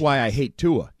 That's why I hate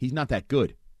Tua. He's not that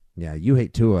good. Yeah, you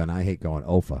hate Tua, and I hate going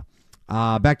OFA.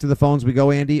 Back to the phones we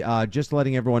go, Andy. Just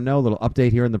letting everyone know, a little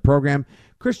update here in the program.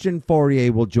 Christian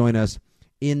Fauria will join us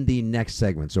in the next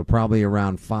segment, so probably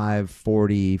around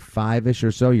 5:45-ish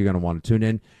or so. You're going to want to tune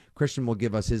in. Christian will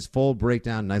give us his full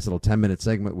breakdown, nice little 10-minute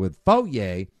segment with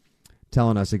Fauria,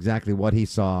 telling us exactly what he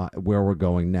saw, where we're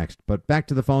going next. But back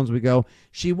to the phones we go.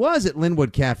 She was at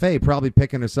Linwood Cafe, probably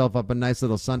picking herself up a nice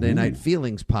little Sunday night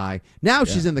feelings pie. Now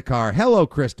she's in the car. Hello,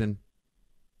 Kristen.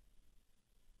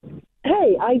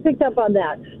 Hey, I picked up on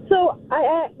that. So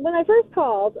when I first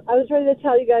called, I was ready to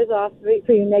tell you guys off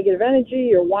for your negative energy,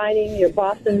 your whining, your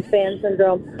Boston fan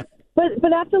syndrome.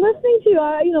 But after listening to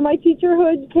you, my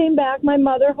teacherhood came back, my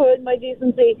motherhood, my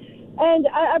decency, and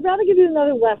I'd rather give you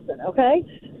another lesson, okay?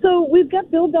 So we've got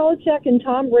Bill Belichick and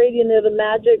Tom Brady, and they're the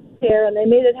magic pair, and they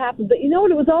made it happen. But you know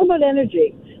what? It was all about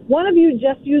energy. One of you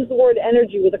just used the word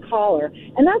energy with a caller,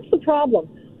 and that's the problem.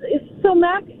 So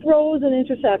Max throws an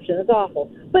interception. It's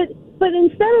awful. But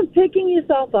instead of picking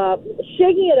yourself up,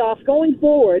 shaking it off, going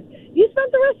forward, you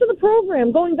spent the rest of the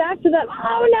program going back to that,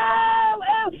 oh,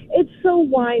 no, it's so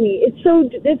whiny.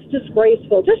 It's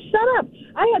disgraceful. Just shut up.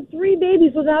 I had 3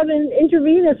 babies without an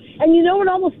intravenous, and you know what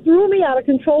almost threw me out of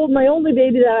control with my only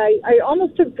baby that I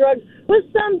almost took drugs was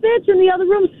some bitch in the other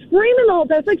room screaming the whole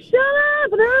time. It's like, shut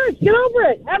up, it hurts, get over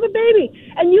it, have a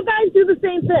baby. And you guys do the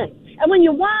same thing. And when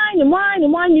you whine and whine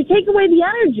and whine, you take away the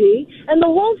energy, and the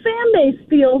whole fan base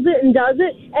feels it and does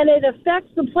it, and it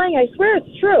affects the playing. I swear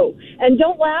it's true. And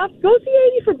don't laugh. Go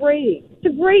see 80 for Brady. It's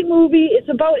a great movie. It's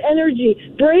about energy.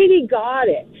 Brady got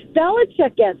it.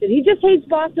 Belichick gets it. He just hates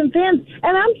Boston fans,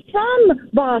 and I'm from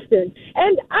Boston,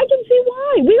 and I can see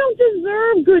why. We don't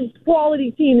deserve good quality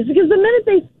teams because the minute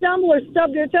they stumble or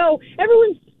stub their toe,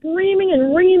 everyone's screaming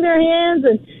and wringing their hands,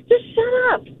 and just shut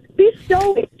up. Be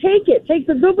stoic. Take it. Take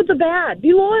the good with the bad.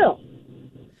 Be loyal.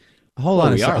 Hold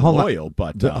on a second. Hold loyal, on.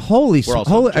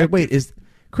 but wait. Is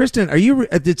Kristen? Are you?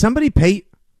 Did somebody pay?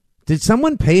 Did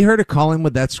someone pay her to call in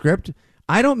with that script?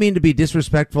 I don't mean to be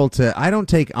disrespectful to. I don't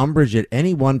take umbrage at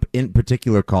any one in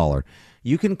particular caller.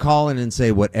 You can call in and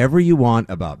say whatever you want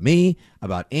about me,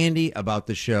 about Andy, about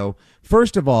the show.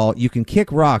 First of all, you can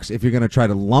kick rocks if you're going to try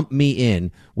to lump me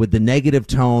in with the negative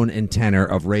tone and tenor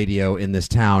of radio in this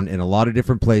town in a lot of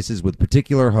different places with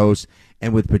particular hosts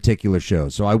and with particular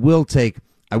shows. So I will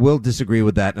disagree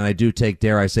with that, and I do take,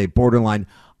 dare I say, borderline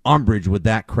umbrage with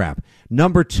that crap.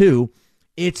 Number 2,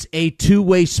 it's a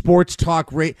two-way sports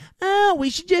talk rate. Oh, we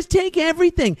should just take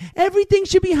everything. Everything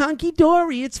should be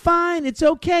hunky-dory. It's fine. It's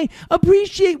okay.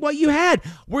 Appreciate what you had.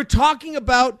 We're talking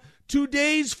about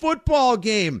today's football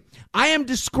game. I am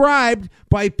described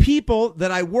by people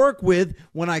that I work with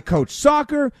when I coach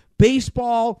soccer,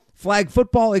 baseball, flag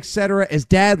football, etc. as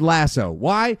Dad Lasso.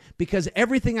 Why? Because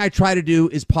everything I try to do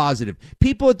is positive.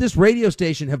 People at this radio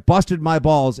station have busted my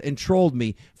balls and trolled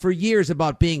me for years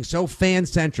about being so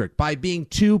fan-centric, by being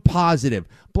too positive,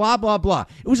 blah, blah, blah.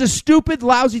 It was a stupid,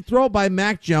 lousy throw by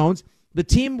Mac Jones. The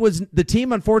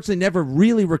team unfortunately never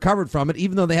really recovered from it,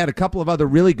 even though they had a couple of other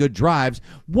really good drives.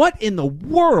 What in the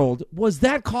world was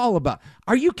that call about?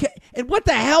 Are you and what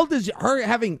the hell does her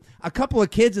having a couple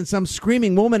of kids and some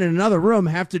screaming woman in another room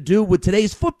have to do with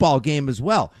today's football game as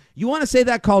well? You want to say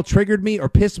that call triggered me or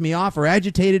pissed me off or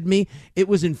agitated me? It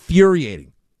was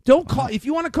infuriating. Don't call. If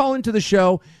you want to call into the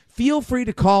show, feel free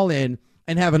to call in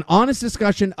and have an honest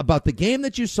discussion about the game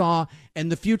that you saw and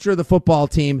the future of the football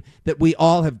team that we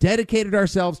all have dedicated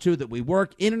ourselves to, that we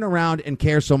work in and around and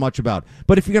care so much about.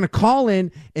 But if you're going to call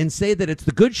in and say that it's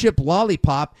the good ship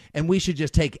lollipop and we should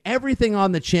just take everything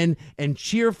on the chin and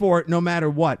cheer for it no matter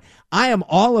what, I am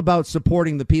all about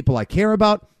supporting the people I care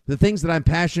about, the things that I'm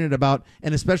passionate about,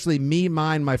 and especially me,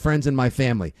 mine, my friends, and my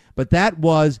family. But that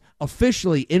was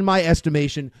officially, in my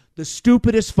estimation, the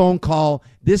stupidest phone call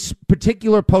this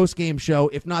particular post-game show,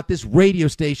 if not this radio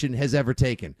station, has ever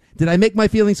taken. Did I make my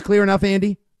feelings clear enough,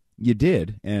 Andy? You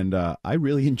did, and I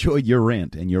really enjoyed your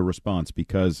rant and your response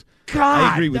because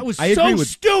God, that was so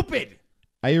stupid.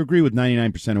 I agree with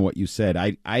 99% of what you said.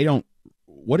 I don't.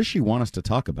 What does she want us to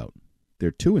talk about?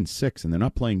 They're 2-6 and they're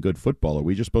not playing good football. Are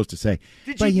we just supposed to say?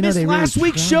 Did you miss last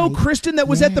week's show, Kristen, that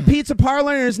was at the pizza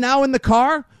parlor and is now in the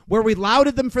car, where we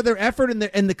lauded them for their effort and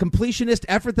the completionist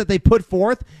effort that they put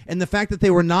forth, and the fact that they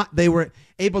were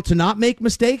able to not make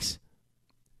mistakes?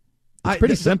 It's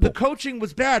pretty simple. The coaching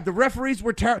was bad. The referees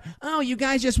were terrible. Oh, you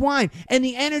guys just whine. And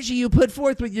the energy you put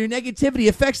forth with your negativity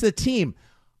affects the team.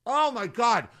 Oh, my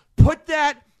God. Put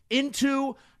that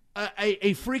into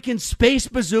a freaking space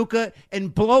bazooka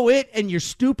and blow it and your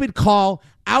stupid call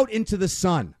out into the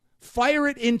sun. Fire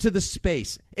it into the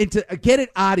space. Get it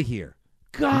out of here.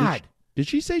 God. Did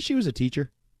she say she was a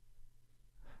teacher?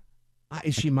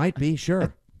 She might be,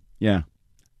 sure. Yeah.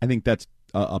 I think that's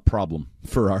a problem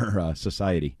for our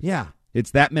society. Yeah.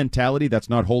 It's that mentality that's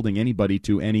not holding anybody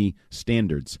to any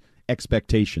standards,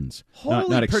 expectations. Holy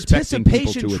not expecting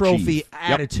people to participation trophy achieve.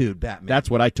 attitude, Yep. Batman. That's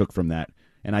what I took from that.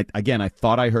 And I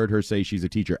thought I heard her say she's a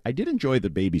teacher. I did enjoy the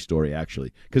baby story,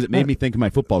 actually, because it made me think of my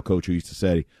football coach who used to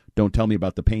say, don't tell me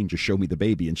about the pain, just show me the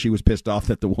baby. And she was pissed off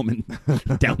that the woman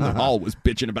down the hall was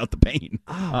bitching about the pain.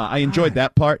 I enjoyed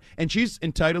that part. And she's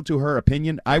entitled to her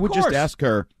opinion. I would just ask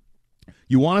her,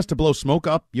 you want us to blow smoke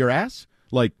up your ass?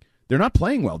 Like, they're not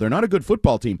playing well. They're not a good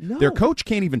football team. No. Their coach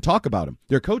can't even talk about him.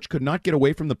 Their coach could not get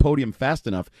away from the podium fast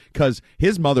enough because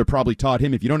his mother probably taught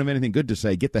him, if you don't have anything good to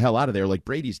say, get the hell out of there, like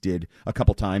Brady's did a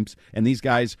couple times. And these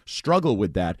guys struggle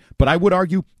with that. But I would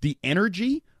argue the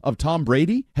energy of Tom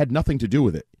Brady had nothing to do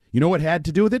with it. You know what had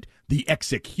to do with it? The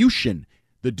execution.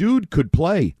 The dude could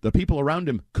play. The people around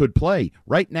him could play.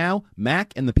 Right now,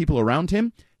 Mac and the people around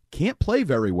him can't play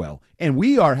very well. And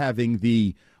we are having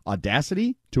the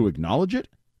audacity to acknowledge it.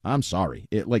 I'm sorry.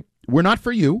 We're not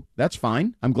for you. That's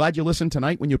fine. I'm glad you listened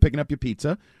tonight when you're picking up your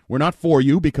pizza. We're not for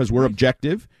you because we're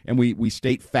objective and we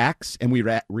state facts and we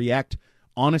react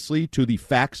honestly to the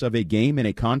facts of a game and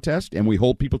a contest, and we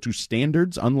hold people to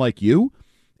standards unlike you.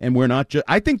 And we're not just –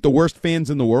 I think the worst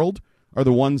fans in the world are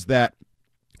the ones that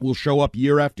will show up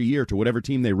year after year to whatever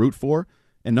team they root for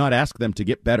and not ask them to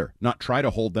get better, not try to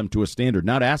hold them to a standard,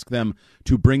 not ask them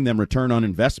to bring them return on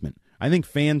investment. I think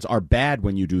fans are bad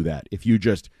when you do that. If you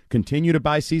just continue to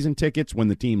buy season tickets when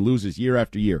the team loses year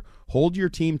after year, hold your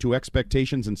team to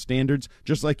expectations and standards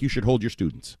just like you should hold your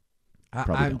students.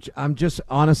 I'm just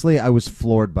honestly, I was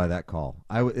floored by that call.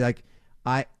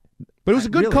 But it was a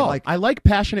good really call. I like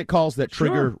passionate calls that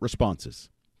trigger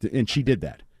responses, and she did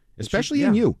that. Especially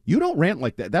in you. You don't rant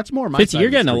like that. That's more my Fitzy,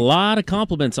 you're getting a lot of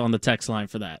compliments on the text line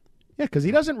for that. Yeah, because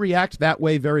he doesn't react that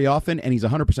way very often, and he's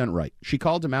 100% right. She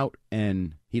called him out,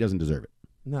 and he doesn't deserve it.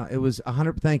 No, it was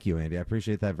 100. Thank you, Andy. I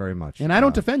appreciate that very much. And I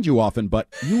don't defend you often, but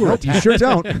you were you sure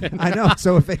don't. I know.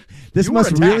 So this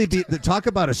must really be the talk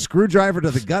about a screwdriver to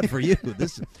the gut for you.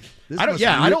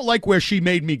 I don't like where she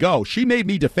made me go. She made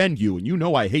me defend you, and you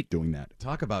know I hate doing that.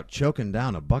 Talk about choking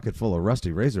down a bucket full of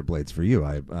rusty razor blades for you.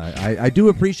 I do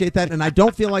appreciate that, and I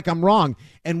don't feel like I'm wrong.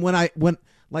 And when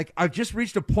I've just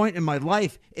reached a point in my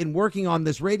life in working on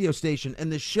this radio station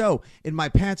and this show, in my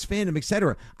Pats fandom,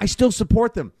 etc., I still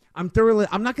support them. I'm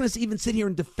not going to even sit here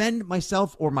and defend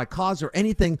myself or my cause or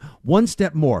anything one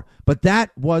step more. But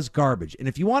that was garbage. And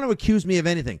if you want to accuse me of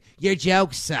anything, your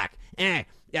jokes suck. Blah,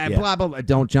 blah, blah.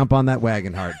 Don't jump on that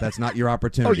wagon, Hart. That's not your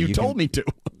opportunity. You told me to.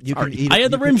 You can eat I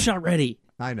had the rim shot ready.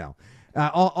 I know.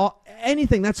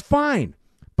 Anything, that's fine.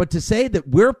 But to say that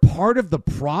we're part of the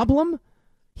problem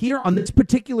here on this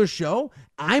particular show,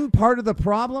 I'm part of the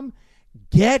problem,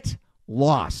 get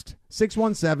lost.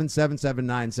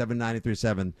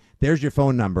 617-779-7937. There's your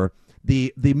phone number.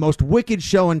 The most wicked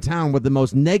show in town with the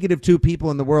most negative two people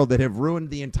in the world that have ruined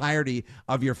the entirety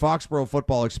of your Foxborough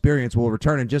football experience will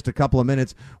return in just a couple of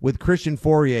minutes with Christian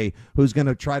Fauria, who's going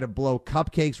to try to blow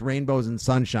cupcakes, rainbows, and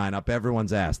sunshine up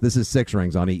everyone's ass. This is Six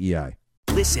Rings on EEI.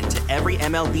 Listen to every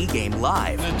MLB game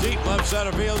live. In the deep left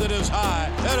center field, it is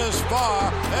high, it is far,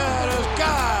 it is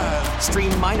gone.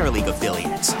 Stream minor league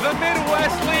affiliates. The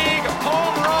Midwest League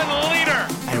home run leader.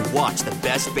 And watch the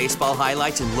best baseball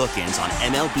highlights and look-ins on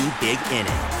MLB Big Inning.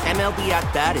 MLB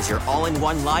At Bat is your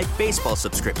all-in-one live baseball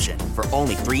subscription for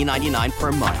only $3.99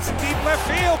 per month. Deep left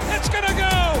field, it's gonna go.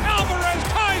 Alvarez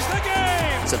ties the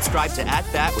game. Subscribe to At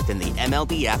Bat within the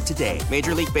MLB app today.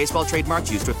 Major League Baseball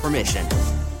trademarks used with permission.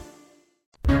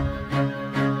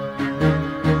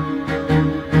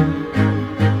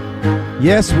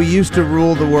 Yes, we used to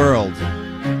rule the world,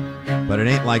 but it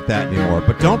ain't like that anymore.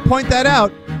 But don't point that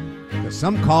out, because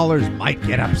some callers might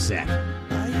get upset.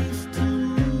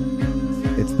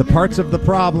 It's the parts of the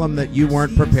problem that you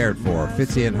weren't prepared for.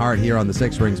 Fitzy and Hart here on the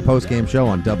Six Rings Postgame Show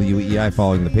on WEEI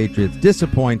following the Patriots'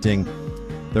 disappointing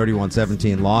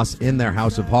 31-17 loss in their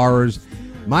House of Horrors.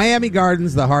 Miami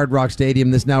Gardens, the Hard Rock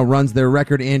Stadium, this now runs their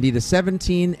record, Andy, to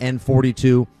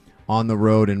 17-42 on the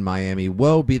road in Miami.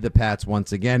 Woe be the Pats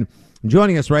once again.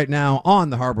 Joining us right now on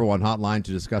the Harbor One Hotline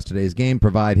to discuss today's game,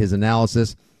 provide his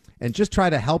analysis, and just try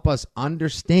to help us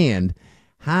understand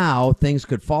how things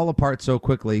could fall apart so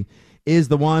quickly is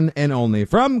the one and only,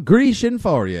 from Christian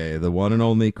Fauria, the one and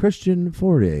only Christian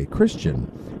Fauria.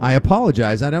 Christian, I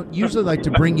apologize. I don't usually like to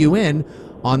bring you in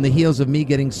on the heels of me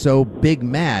getting so big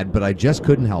mad, but I just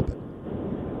couldn't help it.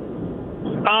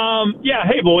 Yeah,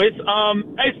 hey boys.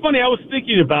 It's funny. I was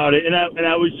thinking about it, and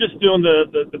I was just doing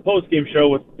the post game show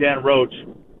with Dan Roach,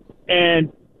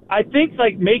 and I think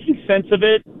like making sense of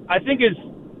it. I think is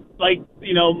like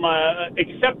my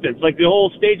acceptance, like the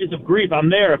whole stages of grief. I'm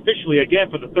there officially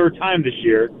again for the third time this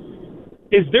year.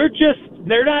 Is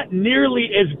they're not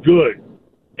nearly as good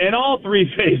in all three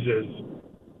phases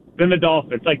than the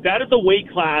Dolphins. Like that is a weight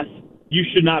class you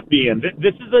should not be in.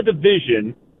 This is a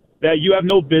division that you have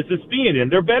no business being in.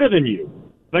 They're better than you.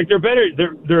 Like, they're better.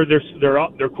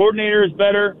 Their coordinator is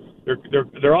better.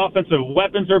 Their offensive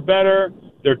weapons are better.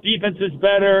 Their defense is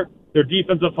better. Their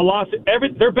defensive philosophy,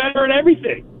 they're better at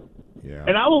everything. Yeah.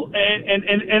 And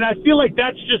I feel like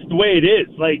that's just the way it is.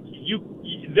 Like,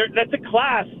 that's a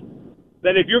class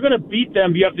that if you're going to beat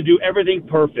them, you have to do everything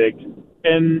perfect.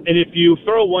 And if you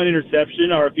throw one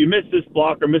interception, or if you miss this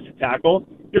block or miss a tackle,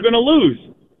 you're going to lose.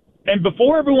 And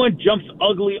before everyone jumps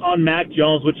ugly on Mac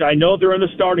Jones, which I know they're in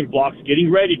the starting blocks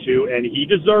getting ready to, and he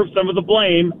deserves some of the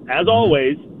blame, as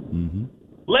always,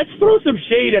 let's throw some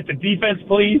shade at the defense,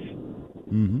 please.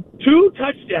 2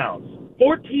 touchdowns,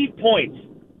 14 points,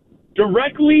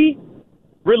 directly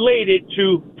related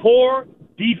to poor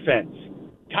defense.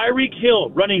 Tyreek Hill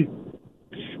running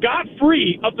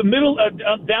scot-free up the middle,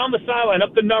 down the sideline,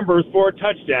 up the numbers for a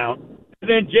touchdown. And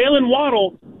then Jalen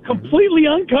Waddle completely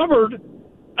uncovered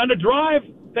on a drive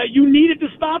that you needed to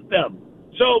stop them.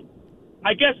 So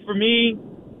I guess for me,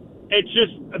 it's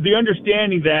just the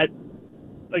understanding that,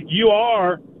 like, you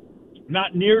are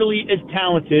not nearly as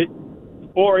talented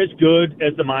or as good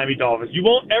as the Miami Dolphins. You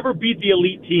won't ever beat the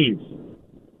elite teams.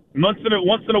 Once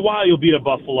in a while, you'll beat a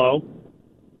Buffalo,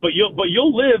 but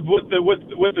you'll live with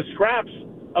the scraps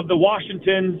of the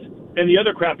Washingtons and the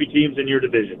other crappy teams in your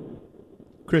division.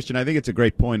 Christian, I think it's a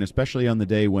great point, especially on the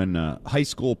day when high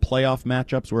school playoff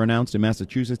matchups were announced in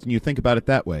Massachusetts, and you think about it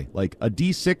that way. Like, a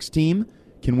D6 team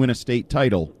can win a state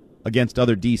title against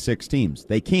other D6 teams.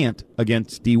 They can't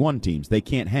against D1 teams. They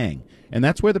can't hang. And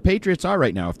that's where the Patriots are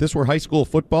right now. If this were high school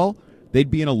football,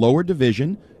 they'd be in a lower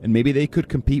division, and maybe they could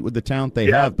compete with the talent they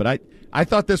have. But I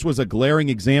thought this was a glaring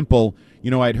example.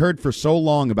 You know, I'd heard for so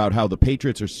long about how the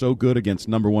Patriots are so good against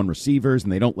number 1 receivers,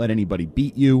 and they don't let anybody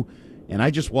beat you. And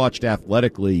I just watched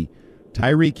athletically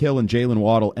Tyreek Hill and Jalen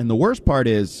Waddle. And the worst part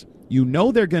is, you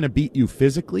know they're going to beat you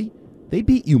physically. They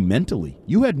beat you mentally.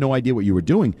 You had no idea what you were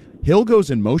doing. Hill goes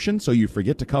in motion, so you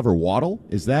forget to cover Waddle.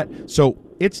 Is that so?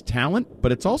 It's talent,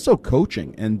 but it's also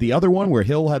coaching. And the other one where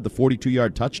Hill had the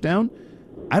 42-yard touchdown,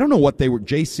 I don't know what they were,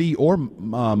 JC or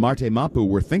Marte Mapu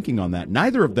were thinking on that.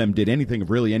 Neither of them did anything of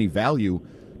really any value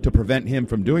to prevent him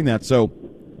from doing that. So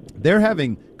they're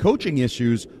having coaching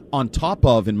issues on top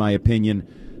of, in my opinion,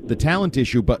 the talent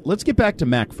issue. But let's get back to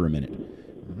Mac for a minute.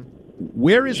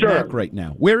 Where is Mac right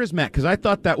now? Where is Mac? Because I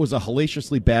thought that was a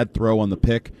hellaciously bad throw on the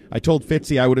pick. I told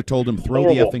Fitzy I would have told him throw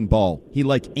the effing ball. He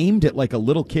aimed it like a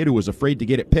little kid who was afraid to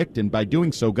get it picked, and by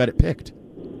doing so got it picked.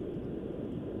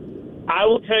 I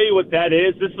will tell you what that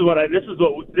is. This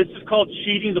is called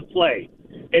cheating the play.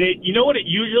 And you know what it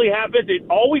usually happens? It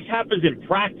always happens in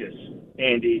practice,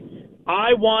 Andy.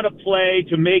 I want to play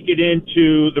to make it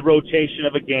into the rotation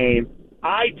of a game.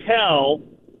 I tell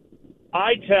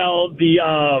the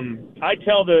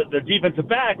defensive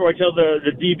back, or I tell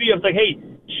the DB, I was like, hey,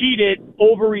 cheat it,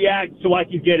 overreact so I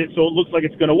can get it so it looks like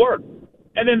it's going to work.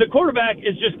 And then the quarterback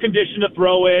is just conditioned to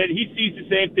throw it. He sees the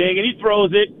same thing, and he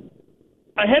throws it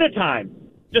ahead of time,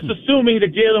 just assuming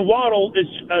that Jalen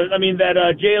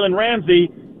Ramsey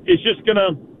is just going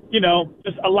to,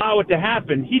 just allow it to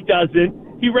happen. He doesn't.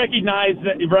 He recognizes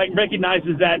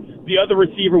that the other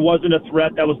receiver wasn't a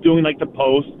threat that was doing the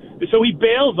post. So he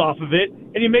bails off of it,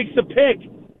 and he makes the pick.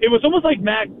 It was almost like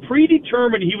Mac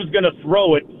predetermined he was going to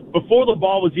throw it before the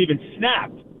ball was even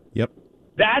snapped. Yep.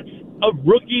 That's a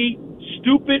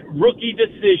stupid rookie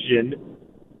decision.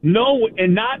 No,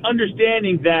 and not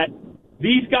understanding that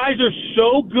these guys are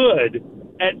so good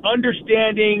at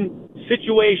understanding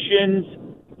situations,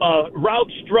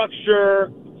 route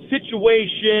structure,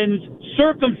 situations,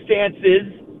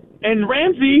 circumstances, and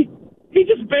Ramsey, he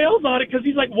just bails on it because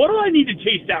he's like, what do I need to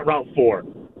chase that route for?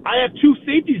 I have 2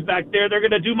 safeties back there. They're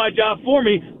going to do my job for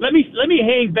me. Let me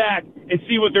hang back and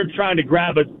see what they're trying to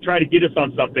grab us, try to get us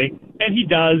on something. And he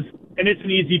does, and it's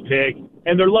an easy pick.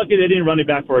 And they're lucky they didn't run it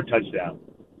back for a touchdown.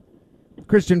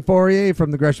 Christian Fauria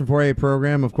from the Gresham Fauria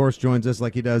program, of course, joins us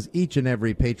like he does each and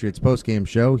every Patriots postgame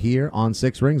show here on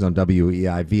 6 Rings on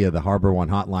WEI via the Harbor One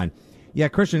hotline. Yeah,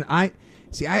 Christian, I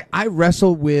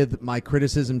wrestle with my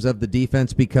criticisms of the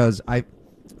defense because I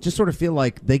just sort of feel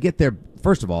like they get their,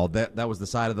 first of all, that was the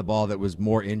side of the ball that was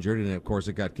more injured, and of course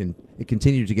it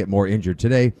continued to get more injured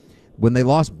today. When they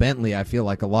lost Bentley, I feel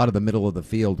like a lot of the middle of the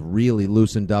field really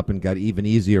loosened up and got even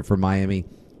easier for Miami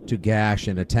to gash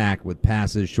and attack with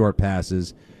passes, short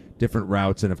passes, different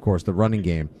routes, and of course the running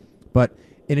game. But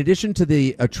in addition to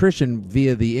the attrition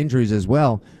via the injuries as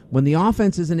well, when the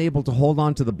offense isn't able to hold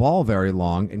on to the ball very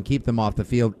long and keep them off the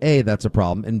field, A, that's a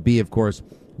problem, and B, of course,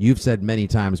 you've said many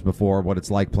times before what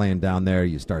it's like playing down there.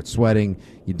 You start sweating,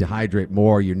 you dehydrate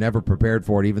more, you're never prepared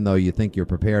for it, even though you think you're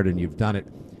prepared and you've done it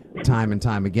time and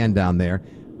time again down there.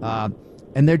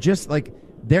 And they're just like,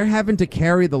 they're having to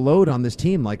carry the load on this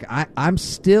team. Like, I'm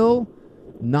still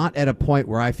not at a point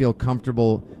where I feel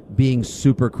comfortable being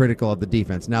super critical of the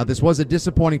defense. Now, this was a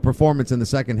disappointing performance in the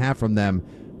second half from them,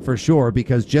 for sure,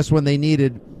 because just when they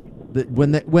needed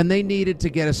when they needed to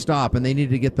get a stop and they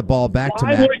needed to get the ball back to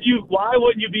Matt. Why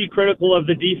wouldn't you be critical of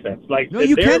the defense? Like, no,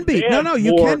 you can be. No,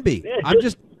 you can be. I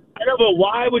know, but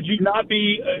why would you not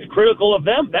be critical of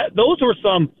them? Those were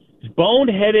some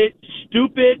boneheaded,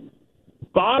 stupid,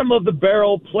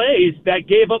 bottom-of-the-barrel plays that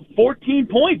gave up 14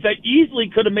 points that easily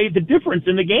could have made the difference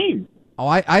in the game. Oh,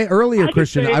 I earlier,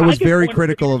 Christian, I was very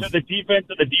critical of the defense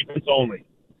and the defense only.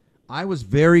 I was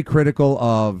very critical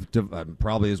of,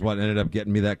 probably is what ended up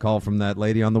getting me that call from that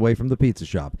lady on the way from the pizza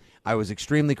shop. I was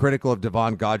extremely critical of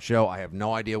Devon Godchaux. I have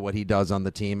no idea what he does on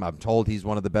the team. I'm told he's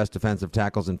one of the best defensive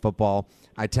tackles in football.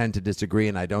 I tend to disagree,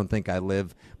 and I don't think I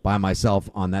live by myself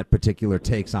on that particular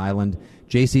takes island.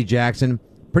 J.C. Jackson,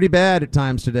 pretty bad at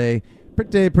times today.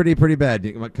 Pretty bad.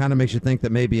 It kind of makes you think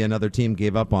that maybe another team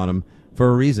gave up on him for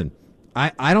a reason.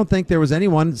 I don't think there was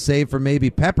anyone, save for maybe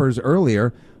Peppers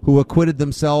earlier, who acquitted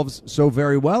themselves so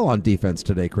very well on defense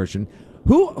today, Christian.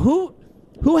 Who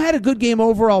had a good game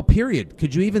overall, period?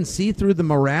 Could you even see through the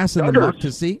morass and the muck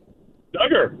to see?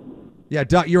 Duggar. Yeah,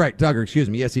 you're right, Duggar. Excuse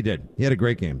me. Yes, he did. He had a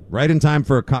great game. Right in time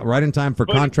for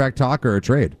contract talk or a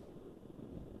trade.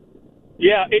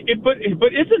 Yeah, but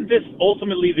isn't this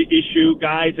ultimately the issue,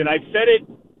 guys? And I've said it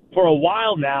for a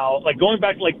while now, like going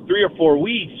back like 3 or 4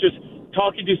 weeks, just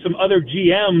talking to some other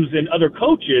GMs and other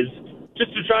coaches,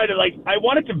 just to try to, like, I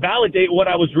wanted to validate what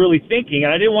I was really thinking,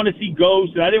 and I didn't want to see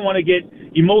ghosts, and I didn't want to get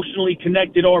emotionally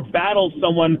connected or battle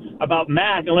someone about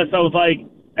Mac unless I was like,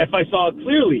 if I saw it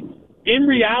clearly. In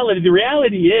reality, the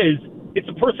reality is it's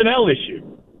a personnel issue.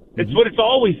 It's what it's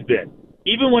always been.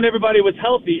 Even when everybody was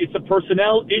healthy, it's a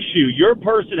personnel issue. Your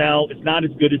personnel is not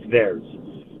as good as theirs.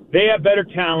 They have better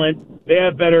talent. They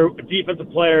have better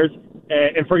defensive players.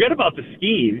 And forget about the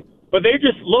scheme. But they're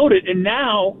just loaded. And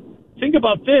now, think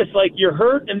about this. Like, you're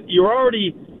hurt, and you're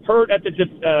already hurt at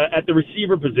the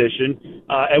receiver position.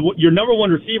 Your number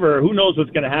one receiver, who knows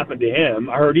what's going to happen to him?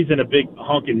 I heard he's in a big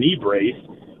honking knee brace.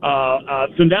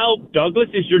 So now Douglas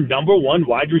is your number one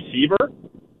wide receiver.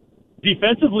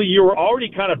 Defensively, you were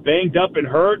already kind of banged up and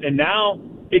hurt, and now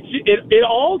it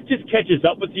all just catches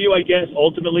up with you, I guess,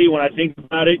 ultimately, when I think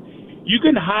about it. You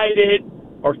can hide it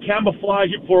or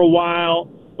camouflage it for a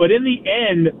while, but in the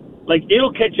end, like,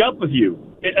 it'll catch up with you.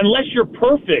 Unless you're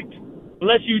perfect,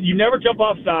 unless you never jump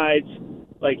off sides,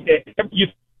 like, you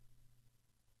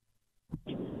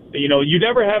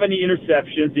never have any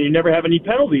interceptions and you never have any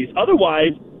penalties.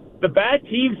 Otherwise, the bad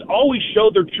teams always show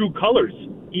their true colors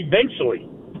eventually,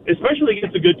 especially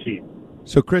against a good team.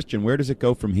 So, Christian, where does it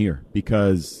go from here?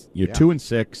 Because you're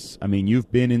 2-6. I mean,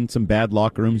 you've been in some bad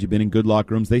locker rooms. You've been in good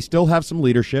locker rooms. They still have some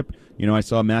leadership. I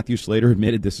saw Matthew Slater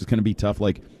admitted this is going to be tough.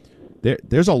 Like,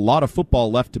 there's a lot of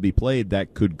football left to be played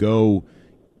that could go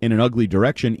in an ugly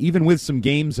direction, even with some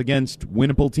games against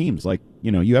winnable teams. Like,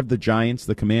 you have the Giants,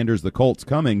 the Commanders, the Colts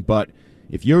coming, but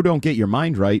if you don't get your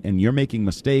mind right and you're making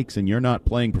mistakes and you're not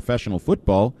playing professional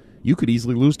football, you could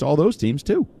easily lose to all those teams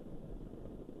too.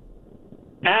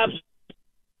 Absolutely.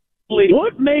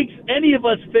 What makes any of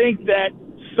us think that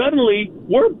suddenly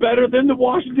we're better than the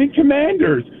Washington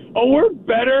Commanders or we're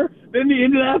better than the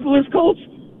Indianapolis Colts?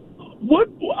 What,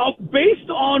 based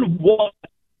on what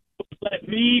let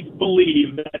me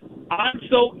believe that I'm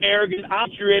so arrogant, I'm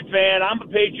a Patriot fan, I'm a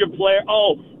Patriot player,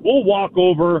 we'll walk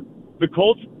over the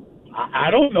Colts? I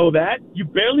don't know that. You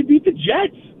barely beat the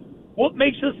Jets. What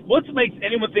makes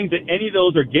anyone think that any of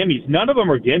those are gimmies? None of them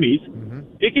are gimmies. Mm-hmm.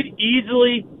 It could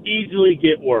easily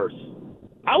get worse.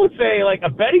 I would say, like, a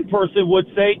betting person would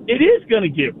say it is going to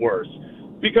get worse.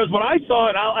 Because what I saw,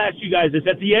 and I'll ask you guys this,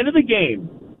 at the end of the game,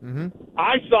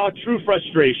 I saw true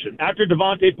frustration. After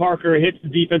Devontae Parker hits the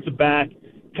defensive back,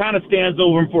 kind of stands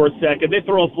over him for a second. They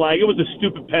throw a flag. It was a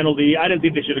stupid penalty. I didn't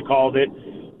think they should have called it.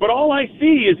 But all I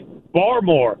see is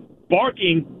Barmore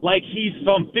barking like he's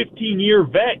some 15-year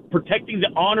vet protecting the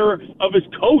honor of his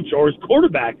coach or his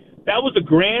quarterback. That was a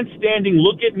grandstanding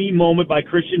look-at-me moment by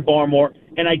Christian Barmore,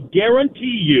 and I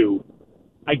guarantee you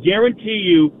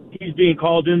he's being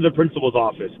called into the principal's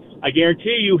office. I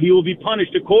guarantee you he will be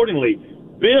punished accordingly.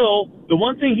 Bill, the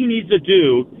one thing he needs to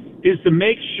do is to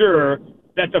make sure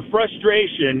that the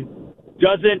frustration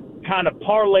doesn't kind of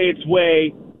parlay its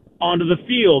way onto the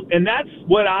field. And that's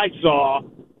what I saw.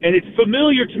 And it's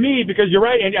familiar to me because you're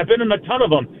right, and I've been in a ton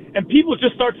of them. And people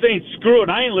just start saying, screw it,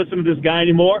 I ain't listening to this guy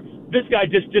anymore. This guy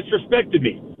just disrespected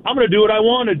me. I'm going to do what I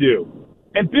want to do.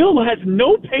 And Bill has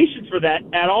no patience for that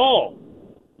at all.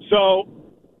 So,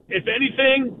 if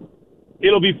anything,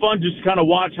 it'll be fun just to kind of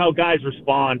watch how guys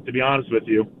respond, to be honest with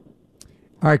you.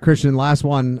 All right, Christian, last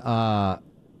one,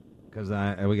 because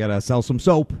we got to sell some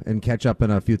soap and catch up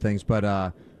in a few things.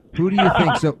 But who do you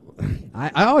think? So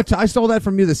I stole that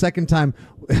from you the second time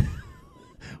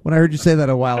when I heard you say that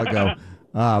a while ago.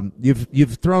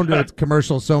 You've thrown to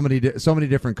commercial so many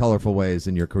different colorful ways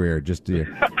in your career. Just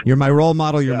you're my role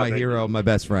model. You're my hero. My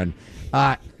best friend.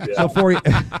 So for you,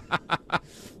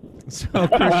 so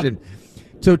Christian,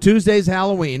 so Tuesday's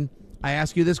Halloween. I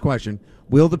ask you this question: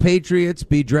 will the Patriots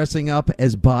be dressing up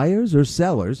as buyers or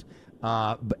sellers?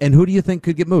 And who do you think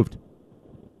could get moved?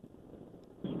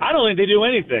 I don't think they do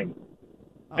anything.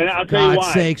 And I'll tell you why.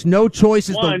 God's sakes, no choice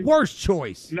is the worst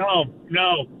choice. No.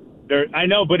 I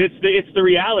know, but it's the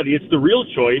reality. It's the real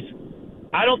choice.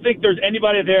 I don't think there's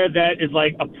anybody there that is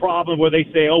like a problem where they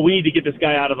say, oh, we need to get this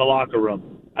guy out of the locker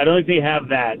room. I don't think they have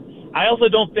that. I also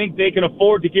don't think they can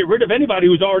afford to get rid of anybody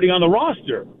who's already on the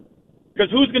roster.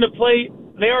 Because who's going to play?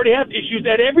 They already have issues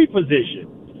at every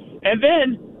position. And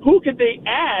then who could they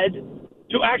add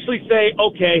to actually say,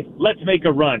 okay, let's make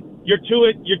a run? You're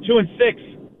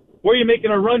 2-6. Where are you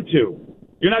making a run to?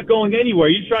 You're not going anywhere.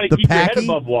 You're trying to keep your head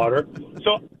above water.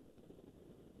 So,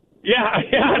 yeah,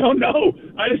 I don't know.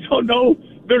 I just don't know.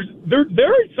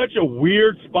 They're in such a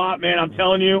weird spot, man. I'm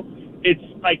telling you, it's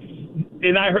like,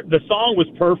 and I heard the song was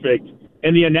perfect,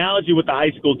 and the analogy with the high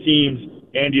school teams,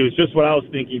 Andy, was just what I was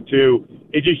thinking too.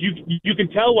 It just you can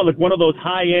tell when like one of those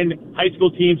high end high school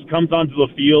teams comes onto the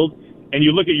field, and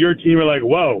you look at your team, and you're like,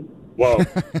 whoa,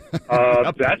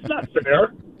 that's not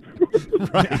fair.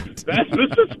 Right.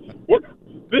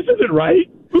 This isn't right.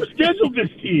 Who scheduled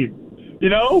this team? You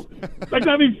know, like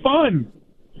having fun.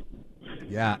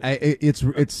 Yeah,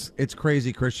 it's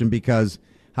crazy, Christian, because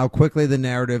how quickly the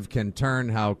narrative can turn,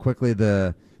 how quickly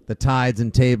the tides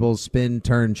and tables spin,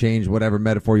 turn, change, whatever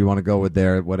metaphor you want to go with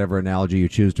there, whatever analogy you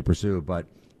choose to pursue. But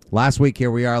last week here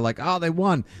we are like, oh, they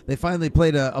won. They finally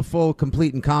played a full,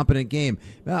 complete, and competent game.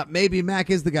 Maybe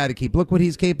Mac is the guy to keep. Look what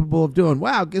he's capable of doing.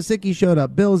 Wow, Gesicki showed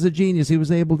up. Bill is a genius. He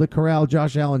was able to corral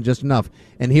Josh Allen just enough.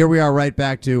 And here we are right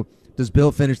back to, does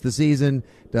Bill finish the season?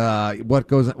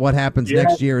 What happens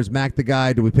next year? Is Mac the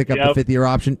guy? Do we pick up the fifth-year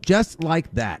option? Just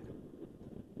like that.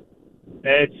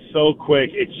 It's so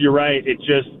quick. You're right.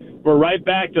 We're right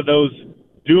back to those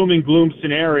doom and gloom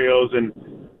scenarios, and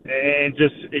it's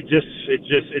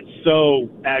so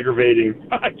aggravating.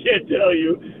 I can't tell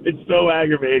you, it's so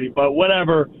aggravating. But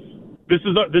whatever. This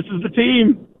is the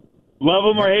team. Love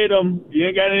them or hate them. You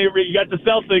ain't got any. You got the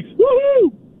Celtics.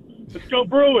 Woohoo! Let's go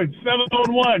Bruins.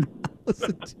 7-1.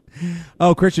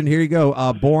 Oh, Christian, here you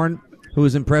go. Bourne, who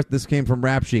is impressed. This came from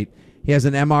Rap Sheet. He has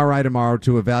an MRI tomorrow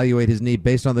to evaluate his knee.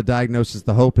 Based on the diagnosis,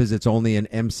 the hope is it's only an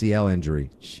MCL injury.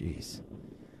 Jeez.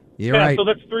 You're right. So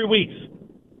that's 3 weeks.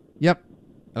 Yep.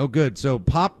 Oh, good. So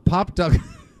Pop Doug.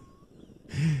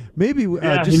 Maybe just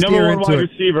number steer one into wide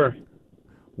it. receiver.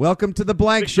 Welcome to the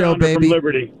Blank Show, baby. From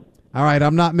Liberty. All right,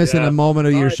 I'm not missing a moment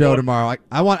of your show tomorrow.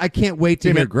 I can't wait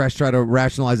to hear Gresh try to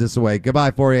rationalize this away.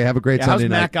 Goodbye, Fauria. Have a great Sunday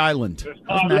night. Mac Island?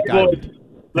 How's Mac Island?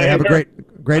 Hey, have a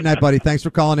great night, buddy. Thanks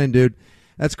for calling in, dude.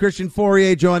 That's Christian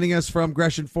Fauria joining us from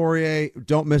Gresh and Fauria.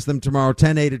 Don't miss them tomorrow,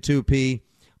 10 a to 2 p.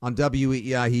 on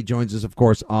WEEI. He joins us, of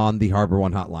course, on the Harbor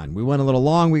One hotline. We went a little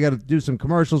long. We got to do some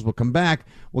commercials. We'll come back.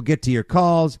 We'll get to your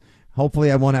calls.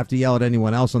 Hopefully I won't have to yell at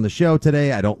anyone else on the show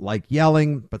today. I don't like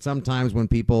yelling, but sometimes when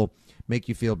people make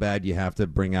you feel bad, you have to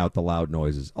bring out the loud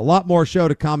noises. A lot more show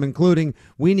to come, including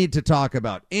we need to talk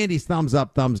about Andy's thumbs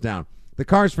up, thumbs down, the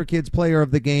Cars for Kids player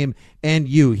of the game, and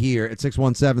you here at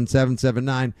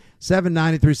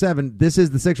 617-779-7937. This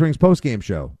is the Six Rings Postgame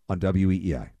Show on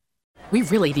WEEI. We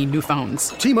really need new phones.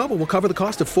 T-Mobile will cover the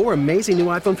cost of 4 amazing new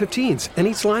iPhone 15s, and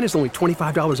each line is only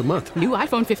 $25 a month. New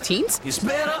iPhone 15s? It's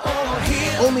better over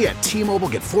here. Only at T-Mobile,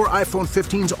 get 4 iPhone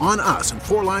 15s on us and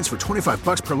 4 lines for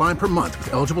 $25 per line per month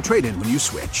with eligible trade-in when you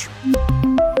switch.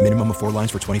 Minimum of 4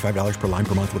 lines for $25 per line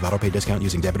per month with autopay discount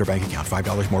using debit or bank account.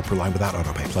 $5 more per line without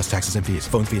autopay, plus taxes and fees.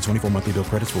 Phone fee at 24 monthly bill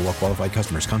credits for well-qualified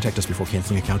customers. Contact us before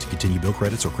canceling account to continue bill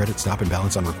credits or credit stop and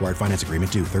balance on required finance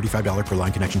agreement due. $35 per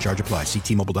line connection charge applies. See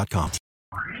T-Mobile.com.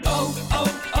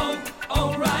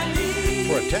 O'Reilly.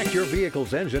 Protect your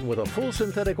vehicle's engine with a full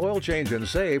synthetic oil change and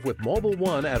save with Mobile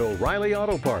One at O'Reilly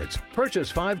Auto Parts. Purchase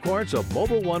 5 quarts of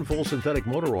Mobile One full synthetic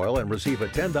motor oil and receive a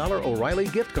 $10 O'Reilly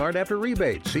gift card after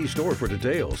rebate. See store for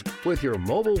details. With your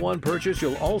Mobile One purchase,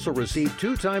 you'll also receive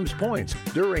 2 times points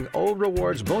during O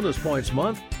Rewards Bonus Points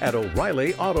Month at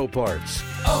O'Reilly Auto Parts.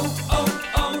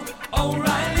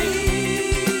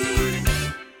 O'Reilly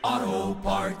Auto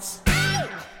Parts.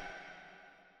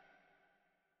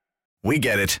 We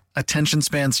get it. Attention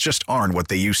spans just aren't what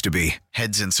they used to be.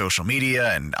 Heads in social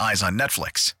media and eyes on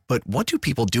Netflix. But what do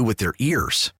people do with their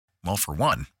ears? Well, for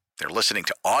one, they're listening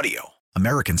to audio.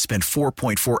 Americans spend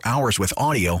 4.4 hours with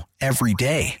audio every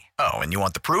day. Oh, and you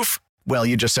want the proof? Well,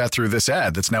 you just sat through this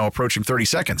ad that's now approaching 30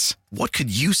 seconds. What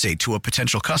could you say to a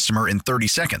potential customer in 30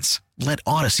 seconds? Let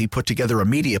Odyssey put together a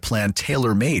media plan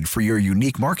tailor-made for your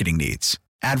unique marketing needs.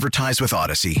 Advertise with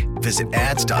Odyssey. Visit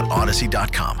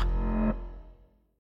ads.odyssey.com.